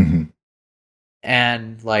fun. Mm-hmm.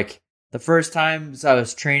 And like, the first times I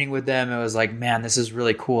was training with them, it was like, man, this is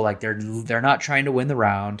really cool. Like, they're not trying to win the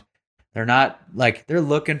round. They're not like, they're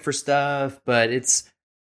looking for stuff, but it's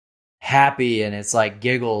happy and it's like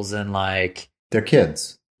giggles and like, they're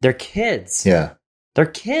kids. They're kids. Yeah. They're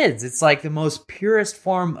kids. It's like the most purest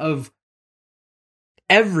form of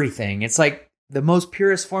everything. It's like the most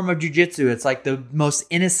purest form of jiu-jitsu. It's like the most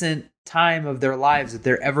innocent time of their lives that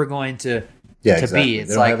they're ever going to exactly. be.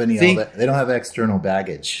 It's they don't have external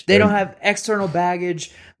baggage. They don't have external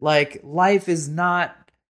baggage. Like, life is not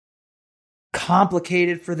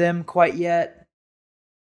complicated for them quite yet.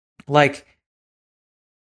 Like,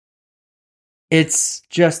 it's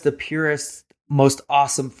just the purest, most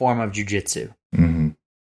awesome form of jiu-jitsu. Mm-hmm.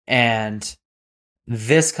 And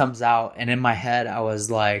this comes out, and in my head, I was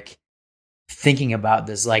like thinking about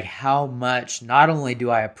this, like how much not only do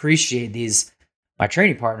I appreciate my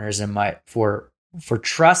training partners and for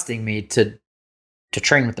trusting me to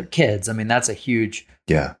train with their kids. I mean, that's a huge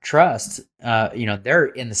trust. They're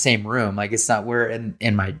in the same room. Like, it's not, we're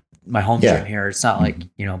in my home gym here. It's not like,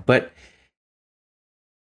 but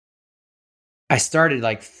I started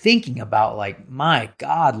like thinking about like, my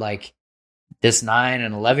God, like this 9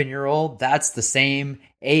 and 11-year-old, that's the same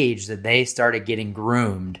age that they started getting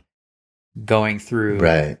groomed going through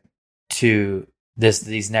to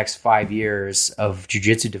these next 5 years of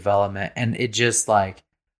jiu-jitsu development. And it just like,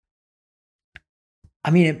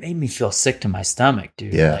 I mean, it made me feel sick to my stomach,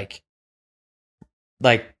 dude. Yeah.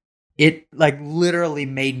 Like it like literally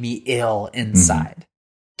made me ill inside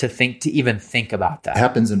to even think about that. It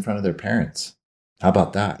happens in front of their parents. How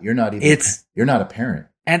about that? You're not a parent.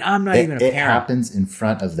 And I'm not even a parent. It happens in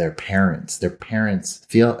front of their parents. Their parents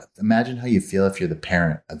imagine how you feel if you're the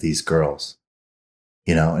parent of these girls,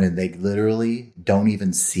 and they literally don't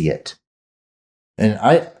even see it. And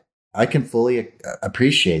I can fully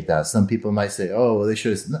appreciate that. Some people might say, oh, well, they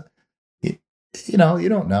should have, you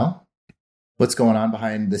don't know what's going on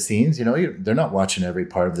behind the scenes. They're not watching every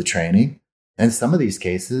part of the training. And some of these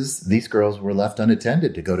cases, these girls were left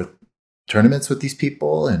unattended to go to tournaments with these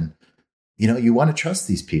people. And, you want to trust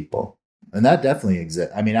these people. And that definitely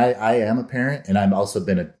exists. I mean, I am a parent, and I've also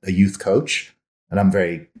been a youth coach, and I'm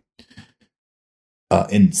very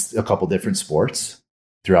in a couple different sports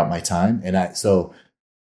throughout my time. And so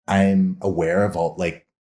I'm aware of all, like,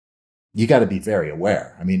 you got to be very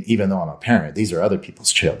aware. I mean, even though I'm a parent, these are other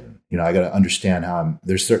people's children. I got to understand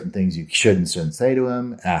there's certain things you should and shouldn't say to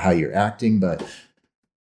them, how you're acting. But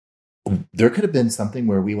there could have been something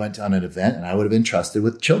where we went on an event and I would have been trusted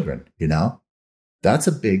with children, That's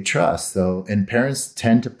a big trust. So, and parents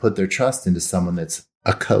tend to put their trust into someone that's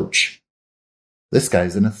a coach. This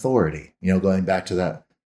guy's an authority, going back to that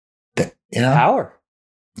power.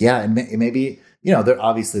 Yeah. And maybe,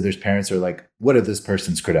 there's parents who are like, what are this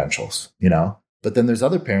person's credentials, But then there's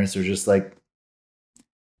other parents who are just like,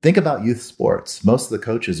 think about youth sports. Most of the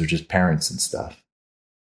coaches are just parents and stuff,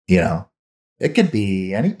 It could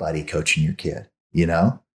be anybody coaching your kid,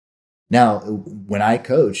 Now, when I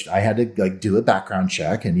coached, I had to like do a background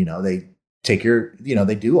check, and, they take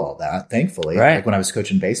they do all that, thankfully. Right. Like when I was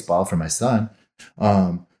coaching baseball for my son.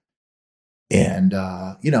 But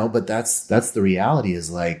that's the reality,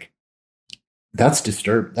 is like, that's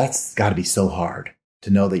disturbed. That's got to be so hard to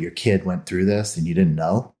know that your kid went through this and you didn't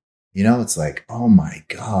know. It's like, oh my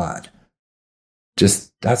God,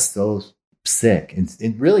 just that's so sick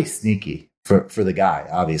and really sneaky. for the guy,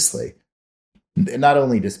 obviously. Not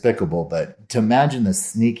only despicable, but to imagine the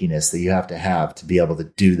sneakiness that you have to be able to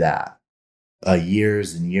do that,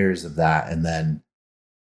 years and years of that, and then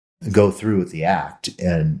go through with the act.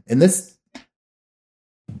 And this,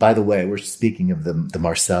 by the way, we're speaking of the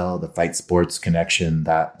Marcel, the Fight Sports connection.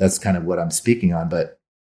 That's kind of what I'm speaking on. But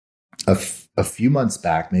a few months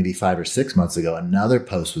back, maybe 5 or 6 months ago, another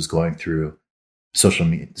post was going through social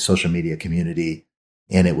media community,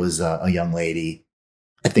 and it was a young lady.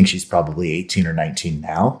 I think she's probably 18 or 19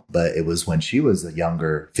 now, but it was when she was a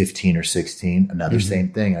younger 15 or 16. Another same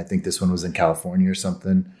thing. I think this one was in California or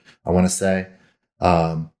something, I want to say.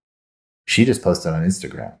 She just posted on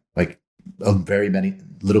Instagram, like very many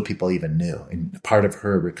little people even knew. And part of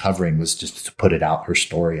her recovering was just to put her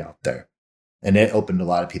story out there. And it opened a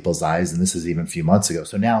lot of people's eyes. And this is even a few months ago.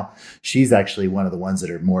 So now she's actually one of the ones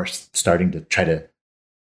that are more starting to try to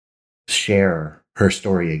share her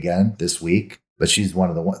story again this week. But she's one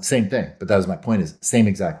of the ones, same thing. But that was my point, is same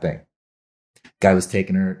exact thing. Guy was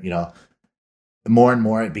taking her, more and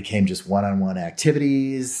more it became just one-on-one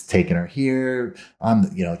activities, taking her here,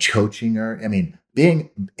 coaching her. I mean, being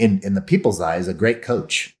in the people's eyes, a great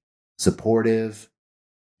coach, supportive.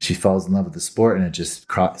 She falls in love with the sport, and it just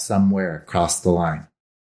somewhere crossed the line.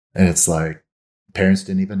 And it's like, parents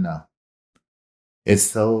didn't even know. It's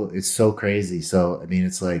so crazy. So, I mean,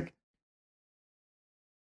 it's like,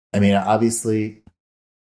 obviously,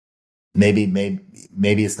 maybe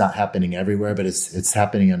it's not happening everywhere, but it's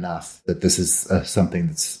happening enough that this is something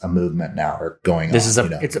that's a movement now, or going on. It's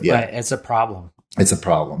a problem. It's a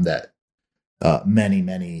problem that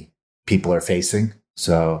many people are facing.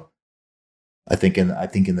 So I think in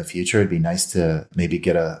the future, it'd be nice to maybe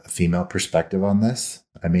get a female perspective on this.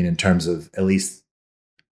 I mean, in terms of at least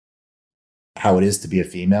how it is to be a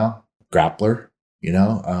female grappler,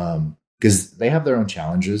 because they have their own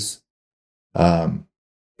challenges. I'm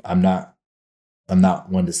not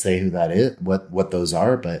one to say who that is, what those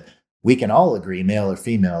are, but we can all agree, male or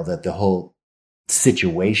female, that the whole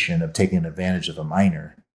situation of taking advantage of a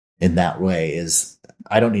minor in that way is,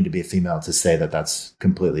 I don't need to be a female to say that that's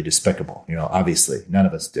completely despicable. Obviously none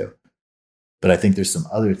of us do, but I think there's some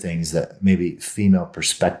other things that maybe female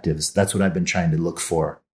perspectives. That's what I've been trying to look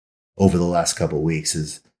for over the last couple of weeks.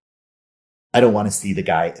 Is I don't want to see the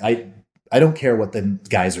guy. I don't care what the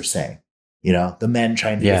guys are saying, the men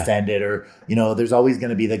trying to defend it, or, there's always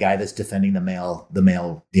going to be the guy that's defending the male,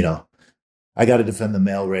 I got to defend the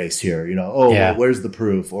male race here, well, where's the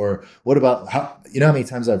proof? Or what about how many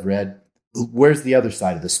times I've read, where's the other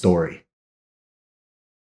side of the story?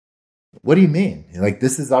 What do you mean? Like,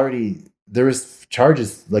 this is already, there was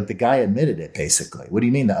charges, like the guy admitted it, basically. What do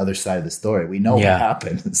you mean the other side of the story? We know what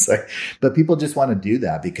happened. It's like, but people just want to do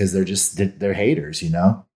that because they're haters,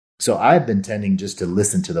 So I've been tending just to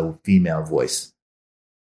listen to the female voice.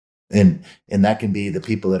 And that can be the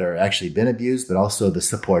people that are actually been abused, but also the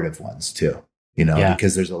supportive ones too,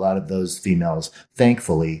 because there's a lot of those females,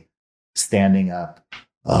 thankfully, standing up.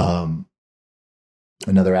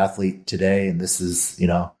 Another athlete today, and this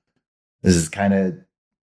is kind of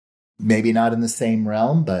maybe not in the same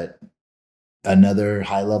realm, but another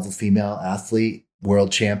high level female athlete,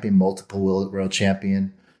 world champion, multiple world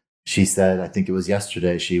champion. She said, I think it was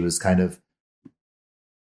yesterday, she was kind of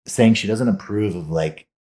saying she doesn't approve of like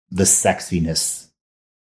the sexiness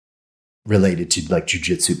related to like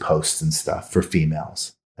jujitsu posts and stuff for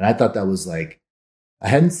females. And I thought that was like, I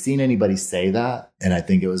hadn't seen anybody say that. And I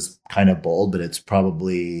think it was kind of bold, but it's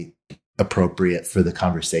probably appropriate for the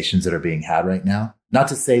conversations that are being had right now. Not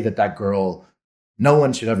to say that girl, no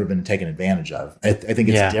one should ever been taken advantage of. I think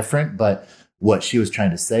it's different, but what she was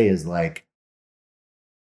trying to say is like,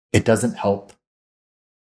 it doesn't help.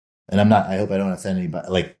 And I hope I don't offend anybody.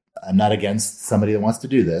 Like, I'm not against somebody that wants to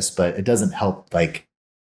do this, but it doesn't help. Like,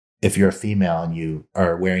 if you're a female and you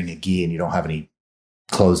are wearing a gi and you don't have any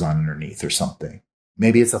clothes on underneath or something,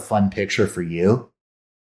 maybe it's a fun picture for you,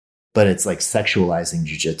 but it's like sexualizing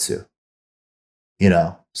jujitsu,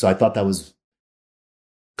 So I thought that was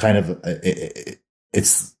kind of,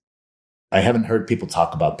 I haven't heard people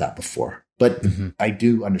talk about that before, but I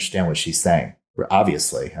do understand what she's saying.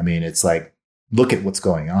 Obviously. I mean, it's like, look at what's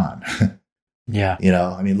going on.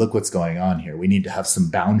 Look what's going on here. We need to have some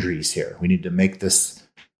boundaries here. We need to make this,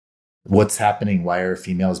 what's happening. Why are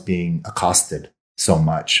females being accosted so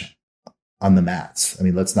much on the mats? I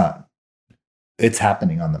mean, it's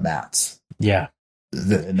happening on the mats. Yeah.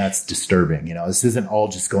 And that's disturbing. This isn't all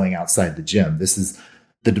just going outside the gym. This is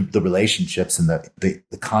the relationships and the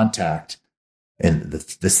contact and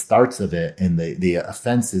the starts of it and the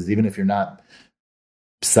offenses, even if you're not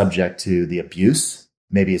subject to the abuse,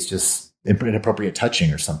 maybe it's just inappropriate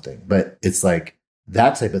touching or something. But it's like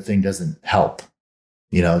that type of thing doesn't help,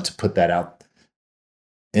 to put that out.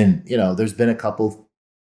 And, there's been a couple,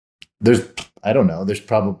 I don't know,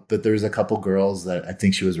 but there's a couple girls that I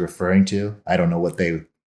think she was referring to. I don't know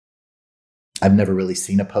I've never really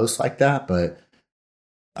seen a post like that, but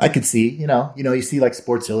I could see, you see like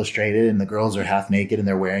Sports Illustrated and the girls are half naked and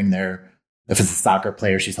they're wearing if it's a soccer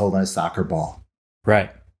player, she's holding a soccer ball.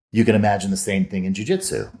 Right. You can imagine the same thing in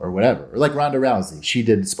jiu-jitsu or whatever. Or like Ronda Rousey, she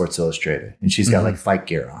did Sports Illustrated and she's got like fight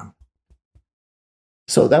gear on.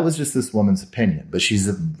 So that was just this woman's opinion, but she's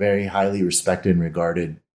a very highly respected and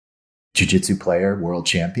regarded jiu-jitsu player, world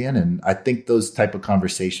champion. And I think those type of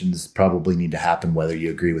conversations probably need to happen, whether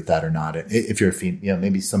you agree with that or not. If you're a female,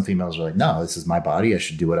 maybe some females are like, no, this is my body. I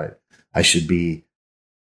should do what I should be,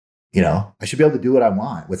 I should be able to do what I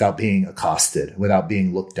want without being accosted, without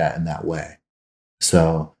being looked at in that way.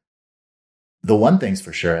 So the one thing's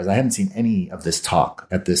for sure is I haven't seen any of this talk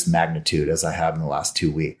at this magnitude as I have in the last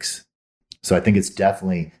 2 weeks. So I think it's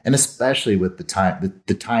definitely, and especially with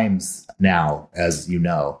the times now, as you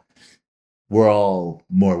know, we're all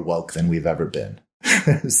more woke than we've ever been.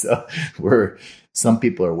 So some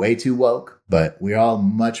people are way too woke, but we're all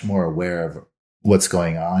much more aware of what's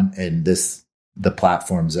going on. And the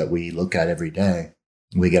platforms that we look at every day,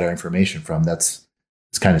 we get our information from, it's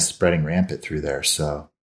kind of spreading rampant through there. So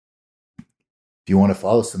if you want to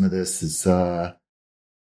follow some of this, it's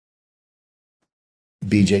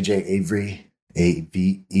BJJ Avery,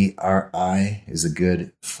 Averi is a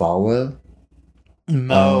good follow.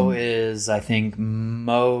 Mo is, I think,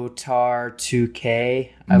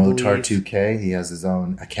 Motar2K. Motar2K. He has his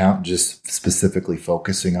own account just specifically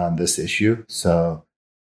focusing on this issue. So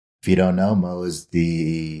if you don't know, Mo is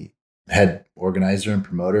the head organizer and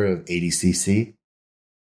promoter of ADCC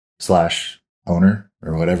 / owner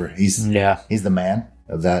or whatever. He's the man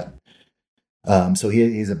of that. So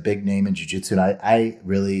he's a big name in jiu-jitsu, and I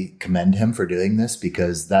really commend him for doing this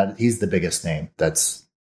because he's the biggest name.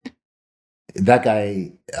 That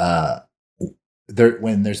guy,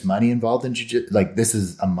 when there's money involved in jiu-jitsu, like this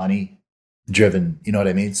is a money-driven, you know what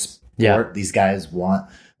I mean? Sport. Yeah. These guys want,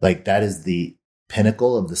 like that is the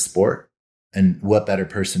pinnacle of the sport. And what better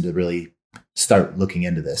person to really start looking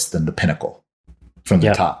into this than the pinnacle from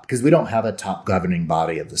the top? Because we don't have a top governing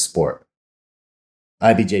body of the sport.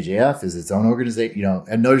 IBJJF is its own organization,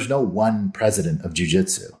 and there's no one president of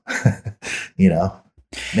jiu-jitsu,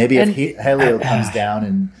 Maybe if Helio comes down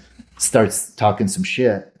and starts talking some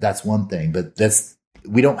shit, that's one thing, but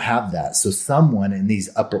we don't have that. So someone in these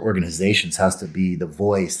upper organizations has to be the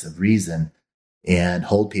voice of reason and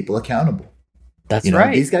hold people accountable. That's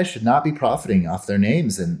right. These guys should not be profiting off their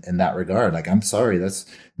names in that regard. Like, I'm sorry, that's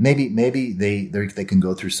maybe they can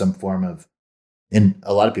go through some form of, and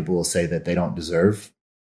a lot of people will say that they don't deserve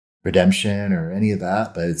redemption or any of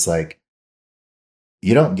that, but it's like,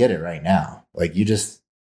 you don't get it right now. Like you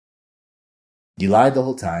lied the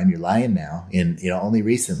whole time. You're lying now. And, only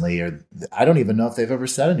recently, or I don't even know if they've ever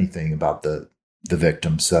said anything about the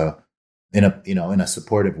victim. So in a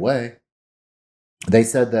supportive way, they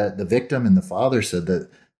said that the victim and the father said that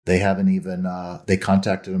they haven't even, they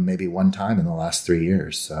contacted him maybe one time in the last 3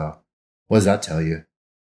 years. So what does that tell you?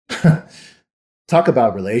 Talk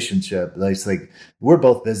about relationship. It's like we're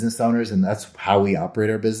both business owners, and that's how we operate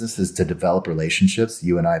our business is to develop relationships.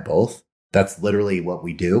 You and I both. That's literally what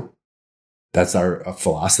we do. That's our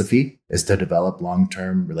philosophy, is to develop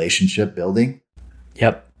long-term relationship building.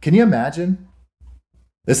 Yep. Can you imagine?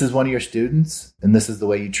 This is one of your students, and this is the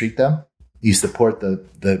way you treat them. You support the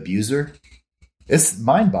abuser. It's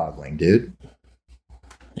mind-boggling, dude.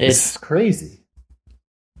 It's crazy.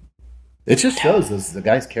 It just shows the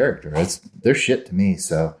guy's character. They're shit to me.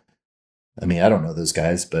 So, I mean, I don't know those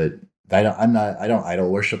guys, but I don't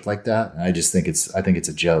idol worship like that. And I just think I think it's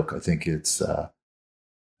a joke. I think it's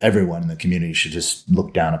everyone in the community should just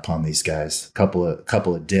look down upon these guys. A couple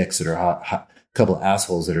of dicks that are a couple of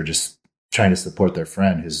assholes that are just trying to support their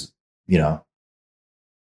friend who's, the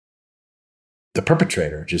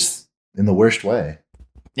perpetrator, just in the worst way.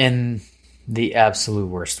 In the absolute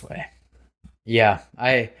worst way. Yeah,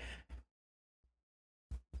 I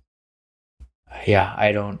Crazy.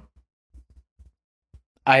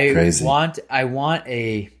 want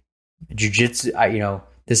a jiu-jitsu,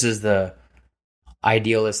 this is the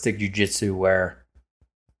idealistic jiu-jitsu where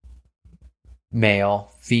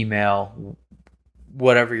male, female,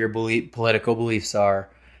 whatever your political beliefs are,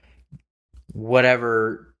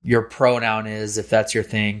 whatever your pronoun is, if that's your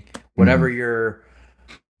thing, whatever your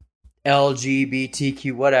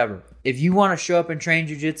LGBTQ, whatever. If you want to show up and train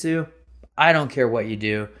jiu-jitsu, I don't care what you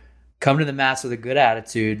do. Come to the mats with a good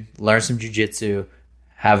attitude, learn some jiu-jitsu,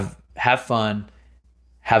 have have fun,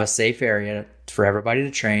 have a safe area for everybody to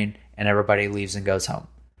train, and everybody leaves and goes home.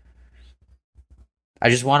 I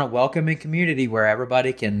just want a welcoming community where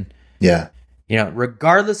everybody can,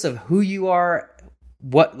 regardless of who you are,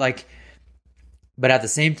 but at the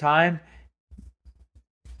same time,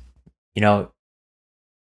 you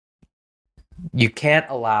can't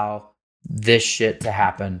allow this shit to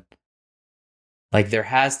happen. Like, there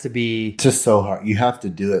has to be... It's just so hard. You have to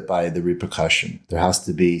do it by the repercussion. There has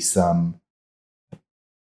to be some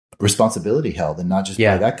responsibility held, and not just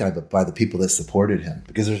by that guy, but by the people that supported him,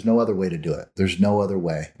 because there's no other way to do it. There's no other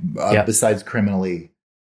way besides criminally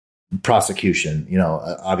prosecution,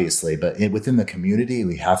 obviously. But within the community,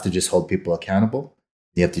 we have to just hold people accountable.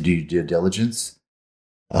 You have to do due diligence.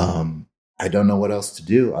 I don't know what else to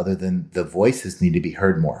do other than the voices need to be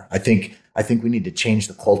heard more. I think we need to change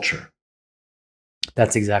the culture.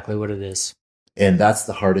 That's exactly what it is. And that's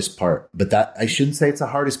the hardest part. But that, I shouldn't say it's the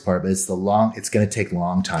hardest part, but it's going to take a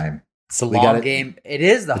long time. It's a long game. It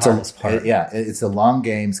is the hardest part. It's a long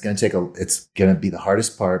game. It's going to be the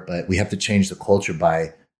hardest part, but we have to change the culture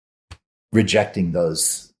by rejecting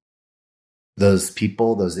those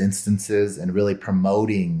people, those instances, and really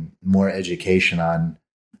promoting more education on,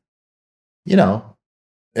 I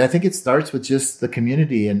think it starts with just the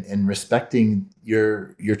community and respecting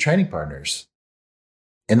your training partners.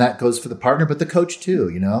 And that goes for the partner, but the coach too,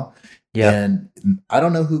 Yeah. And I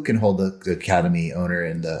don't know who can hold the academy owner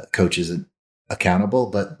and the coaches accountable,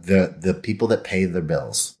 but the people that pay their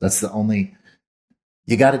bills. That's the only...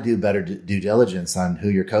 You got to do better due diligence on who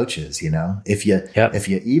your coach is, If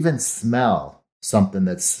you even smell something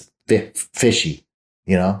that's fishy,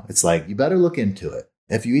 it's like, you better look into it.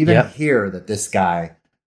 If you even hear that this guy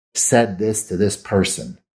said this to this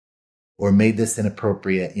person, or made this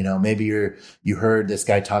inappropriate, maybe you heard this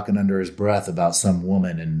guy talking under his breath about some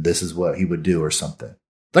woman and this is what he would do or something.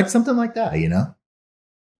 Like something like that,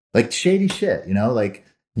 Like shady shit, like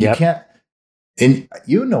you can't, and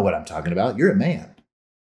you know what I'm talking about. You're a man.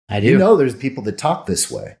 I do. There's people that talk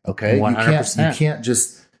this way, okay? 100%. You can't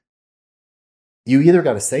just, you either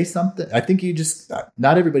got to say something. I think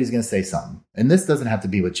not everybody's going to say something. And this doesn't have to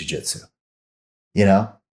be with jiu-jitsu,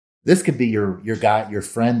 This could be your guy, your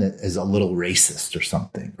friend that is a little racist or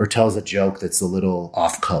something, or tells a joke that's a little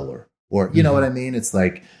off color, or you know what I mean? It's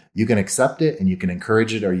like, you can accept it and you can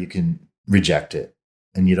encourage it, or you can reject it,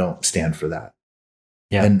 and you don't stand for that.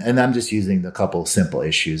 Yeah. And I'm just using a couple simple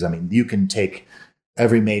issues. I mean, you can take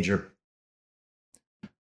every major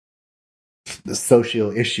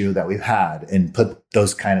social issue that we've had and put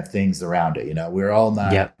those kind of things around it. We're all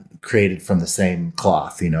not created from the same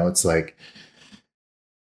cloth. It's like,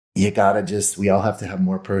 we all have to have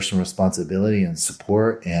more personal responsibility and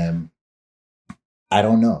support. And I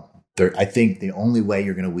don't know. I think the only way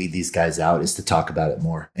you're going to weed these guys out is to talk about it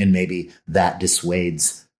more. And maybe that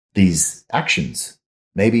dissuades these actions.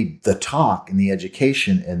 Maybe the talk and the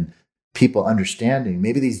education and people understanding,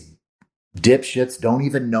 maybe these dipshits don't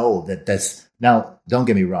even know that that's... Now, don't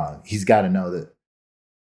get me wrong. He's got to know that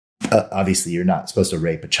obviously you're not supposed to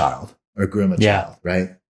rape a child or groom a child,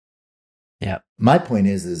 right? Yeah. My point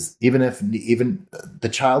is even the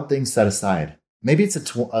child thing set aside, maybe it's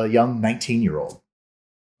a young 19-year-old.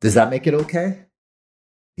 Does that make it okay?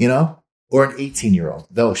 Or an 18-year-old,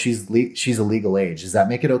 though she's a legal age. Does that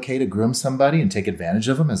make it okay to groom somebody and take advantage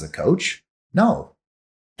of them as a coach? No.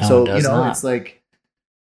 So, it's like,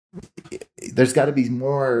 there's got to be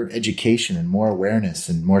more education and more awareness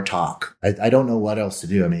and more talk. I don't know what else to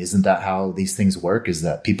do. I mean, isn't that how these things work? Is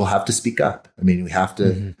that people have to speak up? I mean, we have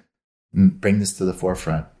to bring this to the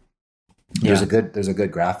forefront. There's a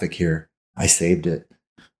good graphic here. I saved it.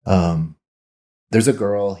 There's a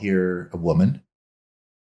girl here, a woman.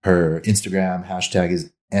 Her Instagram hashtag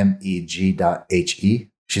is meg.he.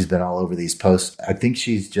 She's been all over these posts. I think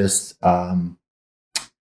she's just, I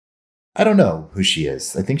don't know who she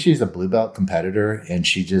is. I think she's a blue belt competitor, and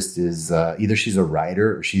she just is, either she's a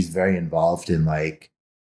writer or she's very involved in I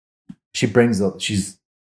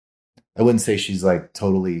wouldn't say she's like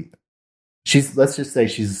totally, let's just say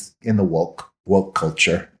she's in the woke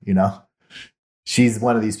culture, She's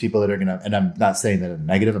one of these people that are going to, and I'm not saying that in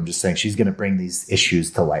negative, I'm just saying she's going to bring these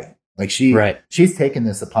issues to light. Like she's taken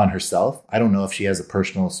this upon herself. I don't know if she has a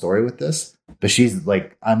personal story with this, but she's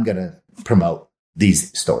like, I'm going to promote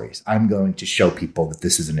these stories. I'm going to show people that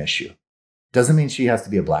this is an issue. Doesn't mean she has to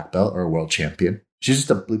be a black belt or a world champion. She's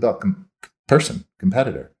just a blue belt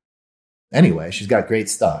competitor. Anyway, she's got great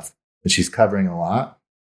stuff, but she's covering a lot.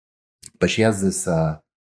 But she has this,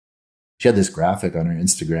 she had this graphic on her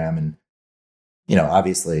Instagram, and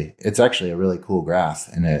obviously it's actually a really cool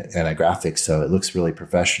graph and a graphic, so it looks really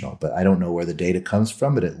professional, but I don't know where the data comes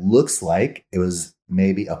from, but it looks like it was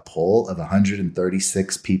maybe a poll of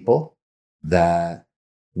 136 people that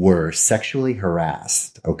were sexually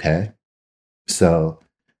harassed. Okay. So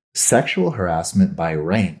sexual harassment by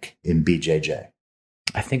rank in BJJ.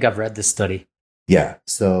 I think I've read this study. Yeah.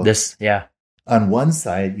 So yeah. On one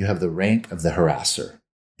side, you have the rank of the harasser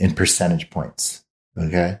in percentage points.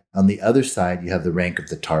 Okay. On the other side, you have the rank of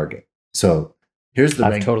the target. So here's the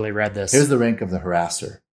rank. I've totally read this. Here's the rank of the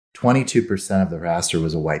harasser. 22% of the harasser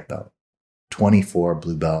was a white belt, 24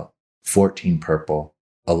 blue belt, 14 purple,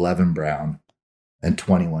 11 brown, and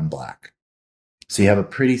 21 black. So you have a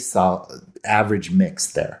pretty solid average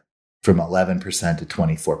mix there from 11% to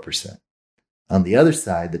 24%. On the other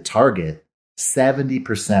side, the target,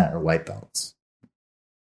 70% are white belts.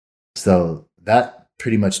 So that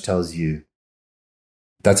pretty much tells you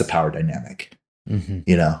that's a power dynamic.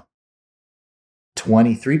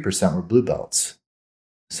 23% were blue belts.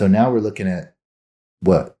 So now we're looking at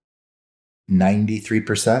what?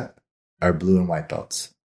 93% are blue and white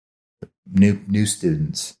belts. New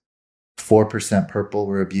students. 4% purple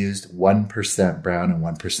were abused, 1% brown, and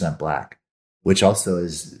 1% black, which also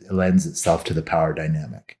lends itself to the power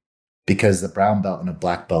dynamic. Because the brown belt and a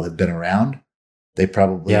black belt have been around, they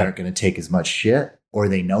probably aren't going to take as much shit, or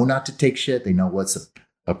they know not to take shit. They know what's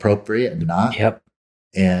appropriate and not. Yep.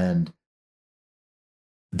 And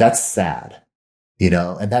that's sad,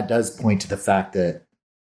 and that does point to the fact that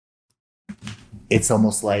it's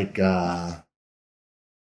almost like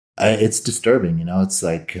it's disturbing, it's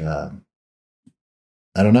like,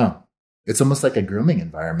 I don't know. It's almost like a grooming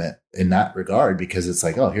environment in that regard, because it's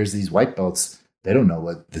like, oh, here's these white belts. They don't know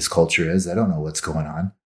what this culture is. They don't know what's going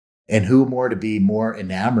on. And who more to be more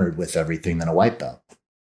enamored with everything than a white belt?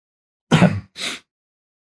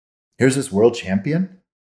 Here's this world champion.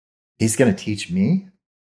 He's going to teach me,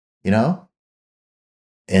 and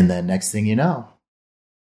then next thing you know,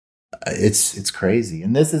 it's crazy.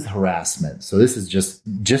 And this is harassment. So this is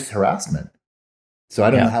just harassment. So I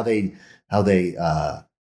don't know how they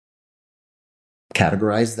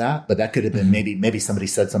categorize that, but that could have been maybe somebody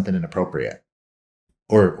said something inappropriate,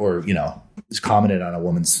 or commented on a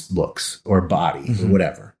woman's looks or body or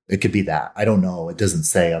whatever. It could be that. I don't know. It doesn't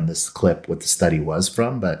say on this clip what the study was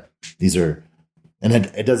from, but these are, and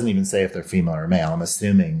it doesn't even say if they're female or male. I'm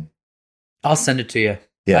assuming. I'll send it to you.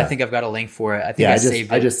 Yeah, I think I've got a link for it. I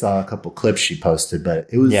think I just saw a couple clips she posted, but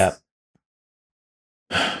it was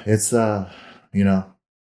it's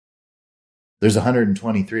there's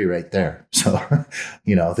 123 right there. So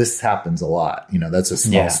this happens a lot. That's a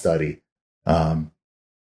small study.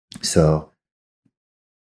 So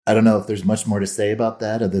I don't know if there's much more to say about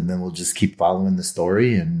that, other than we'll just keep following the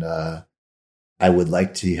story. And I would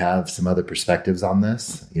like to have some other perspectives on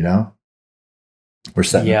this. We're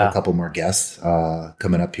setting up a couple more guests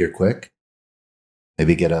coming up here quick.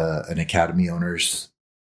 Maybe get an academy owner's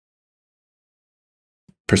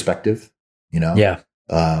perspective,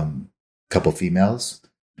 couple females.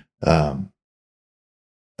 I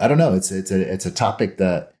don't know. It's a topic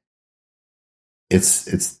that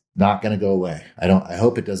it's not going to go away. I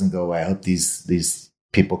hope it doesn't go away. I hope these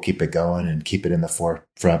people keep it going and keep it in the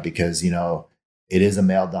forefront, because, it is a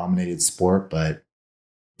male dominated sport, but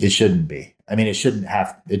it shouldn't be. I mean,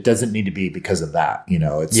 it doesn't need to be because of that.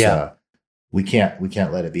 We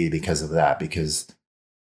can't let it be because of that, because,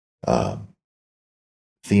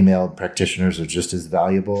 female practitioners are just as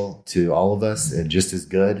valuable to all of us and just as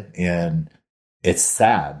good. And it's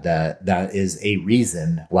sad that is a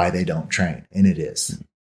reason why they don't train. And it is.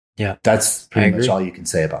 Yeah. That's pretty much all you can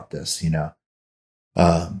say about this,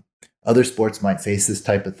 Other sports might face this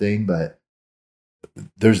type of thing, but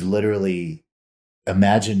there's literally,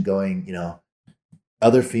 imagine going,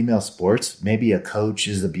 other female sports, maybe a coach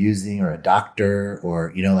is abusing, or a doctor,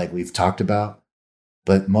 or, like we've talked about.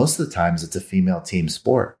 But most of the times it's a female team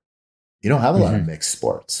sport. You don't have a lot of mixed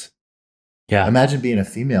sports. Yeah. Imagine being a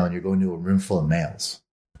female and you're going to a room full of males.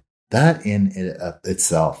 That in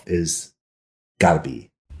itself is got to be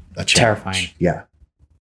a challenge. Terrifying. Yeah.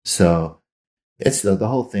 So it's the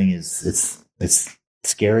whole thing is it's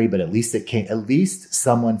scary, but at least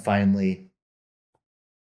someone finally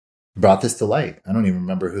brought this to light. I don't even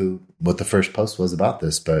remember what the first post was about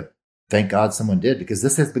this, but thank God someone did, because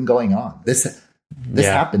this has been going on. This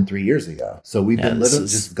happened 3 years ago. So we've been literally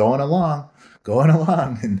just going along,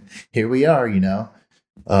 and here we are,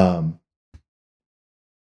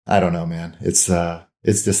 I don't know, man. It's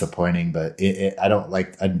disappointing, but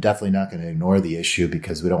I'm definitely not going to ignore the issue,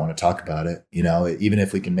 because we don't want to talk about it. Even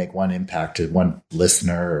if we can make one impact to one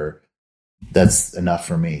listener, or, that's enough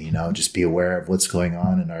for me. Just be aware of what's going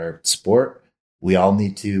on in our sport. We all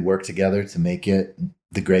need to work together to make it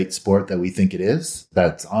the great sport that we think it is.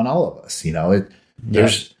 That's on all of us.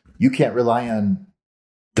 You can't rely on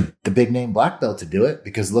the big name black belt to do it,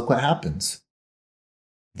 because look what happens.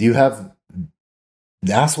 You have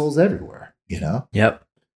assholes everywhere, Yep.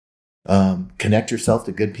 Connect yourself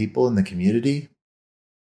to good people in the community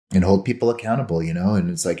and hold people accountable, and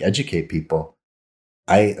it's like educate people.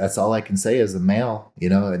 That's all I can say as a male,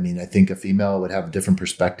 I think a female would have a different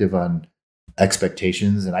perspective on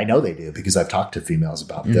expectations. And I know they do, because I've talked to females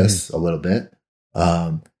about this a little bit.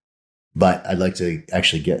 But I'd like to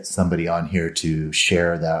actually get somebody on here to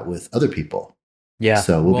share that with other people. Yeah.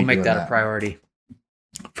 So we'll make that a priority.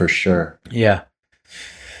 For sure. Yeah.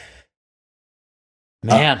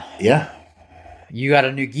 Man. Yeah. You got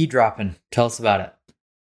a new gi dropping. Tell us about it.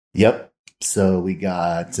 Yep. So we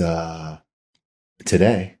got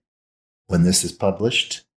today, when this is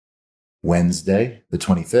published, Wednesday, the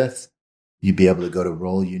 25th, you'd be able to go to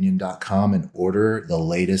rollunion.com and order the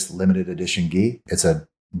latest limited edition gi. It's a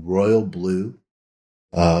royal blue.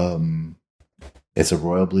 It's a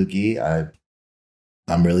royal blue gi. I'm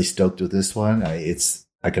really stoked with this one.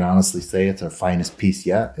 I can honestly say it's our finest piece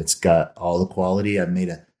yet. It's got all the quality. I've made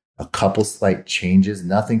a couple slight changes,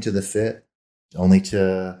 nothing to the fit, only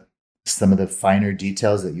to some of the finer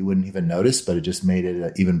details that you wouldn't even notice, but it just made it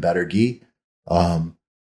an even better gi.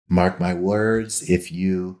 Mark my words.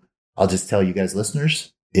 I'll just tell you guys,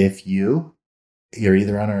 listeners, if you're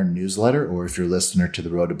either on our newsletter or if you're a listener to the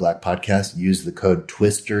Road to Black podcast, use the code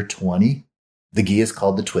TWISTER20. The gi is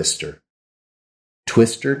called the Twister.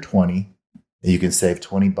 TWISTER20. You can save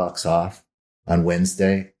 $20 off on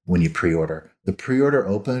Wednesday when you pre-order. The pre-order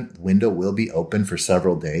window will be open for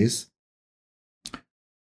several days,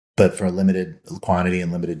 but for a limited quantity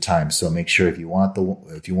and limited time. So make sure if you want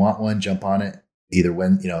one, jump on it. Either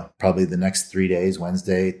probably the next 3 days,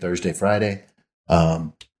 Wednesday, Thursday, Friday.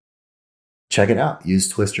 Check it out.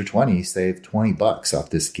 Use Twister20, save $20 off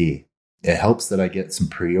this gi. It helps that I get some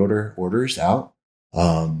pre-order orders out.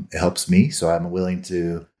 It helps me, so I'm willing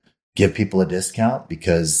to give people a discount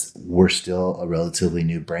because we're still a relatively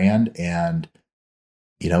new brand, and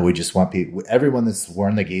we just want people. Everyone that's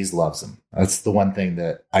worn the gis loves them. That's the one thing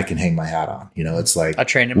that I can hang my hat on. It's like I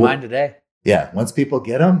trained in mine today. Yeah, once people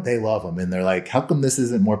get them, they love them, and they're like, "How come this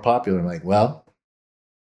isn't more popular?" I'm like, "Well,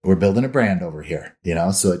 we're building a brand over here,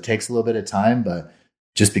 so it takes a little bit of time, but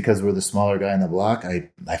just because we're the smaller guy on the block,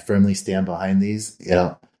 I firmly stand behind these.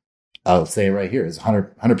 I'll say it right here, is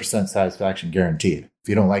 100% satisfaction guaranteed. If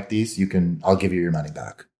you don't like these, I'll give you your money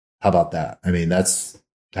back. How about that? That's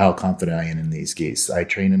how confident I am in these gis. I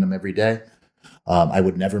train in them every day. I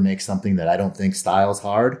would never make something that I don't think styles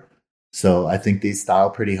hard. So I think these style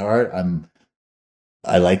pretty hard.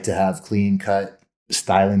 I like to have clean cut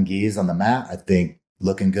styling gis on the mat. I think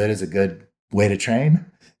looking good is a good way to train.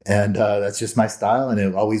 And that's just my style. And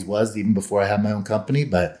it always was, even before I had my own company.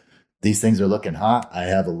 But these things are looking hot. I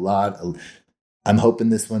have I'm hoping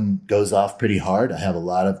this one goes off pretty hard. I have a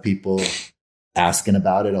lot of people asking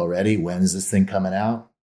about it already. When is this thing coming out?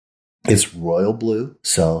 It's royal blue.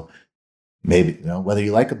 So maybe, whether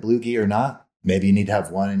you like a blue gi or not, maybe you need to have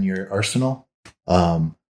one in your arsenal.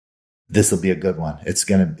 This will be a good one.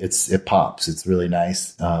 It pops. It's really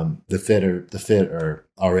nice. The fit are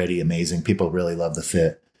already amazing. People really love the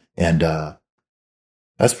fit. And,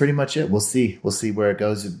 that's pretty much it. We'll see where it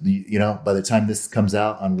goes. By the time this comes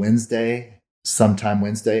out on sometime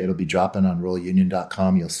Wednesday, it'll be dropping on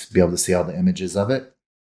rollunion.com. You'll be able to see all the images of it.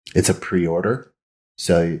 It's a pre-order.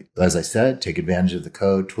 So as I said, take advantage of the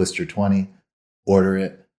code Twister20, order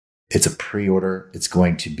it. It's a pre-order. It's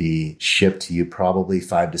going to be shipped to you probably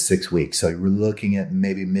 5 to 6 weeks. So we're looking at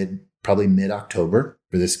maybe probably mid-October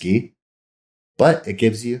for this gi. But it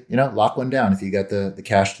gives you, lock one down. If you got the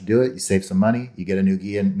cash to do it, you save some money. You get a new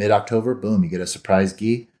gi in mid-October. Boom, you get a surprise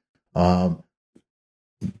gi.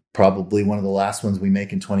 Probably one of the last ones we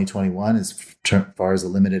make in 2021 as far as a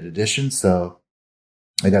limited edition. So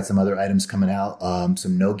I got some other items coming out.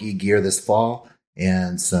 Some no-gi gear this fall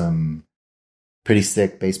and some pretty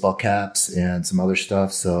sick baseball caps and some other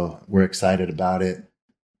stuff. So we're excited about it.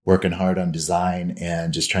 Working hard on design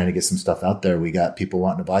and just trying to get some stuff out there. We got people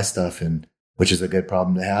wanting to buy stuff, and which is a good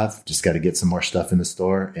problem to have. Just got to get some more stuff in the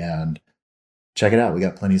store and check it out. We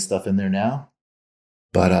got plenty of stuff in there now.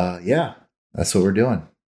 But yeah, that's what we're doing.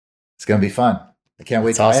 It's going to be fun. I can't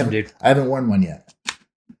wait. It's awesome, dude. I haven't worn one yet.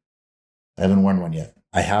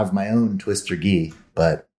 I have my own Twister gi,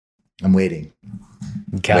 but I'm waiting.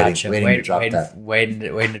 Gotcha. Waiting to drop that. Waiting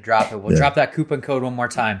to drop it. We'll drop that coupon code one more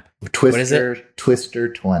time. Twister, what is it?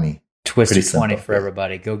 Twister20. Twister20 for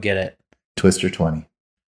everybody. Go get it. Twister 20.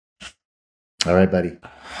 All right, buddy.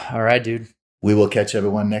 All right, dude. We will catch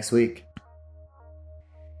everyone next week.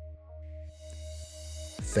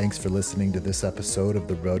 Thanks for listening to this episode of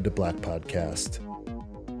the Road to Black podcast.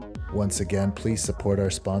 Once again, please support our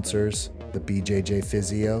sponsors, the BJJ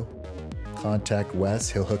Physio. Contact Wes.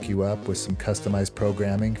 He'll hook you up with some customized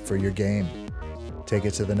programming for your game. Take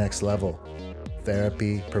it to the next level.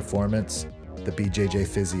 Therapy, performance, the BJJ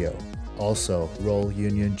Physio. Also, Roll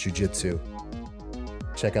Union Jiu-Jitsu.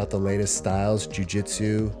 Check out the latest styles,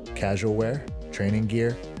 jiu-jitsu, casual wear, training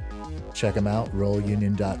gear. Check them out,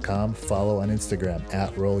 rollunion.com. Follow on Instagram,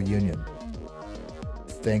 @rollunion.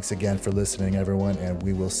 Thanks again for listening, everyone, and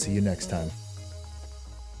we will see you next time.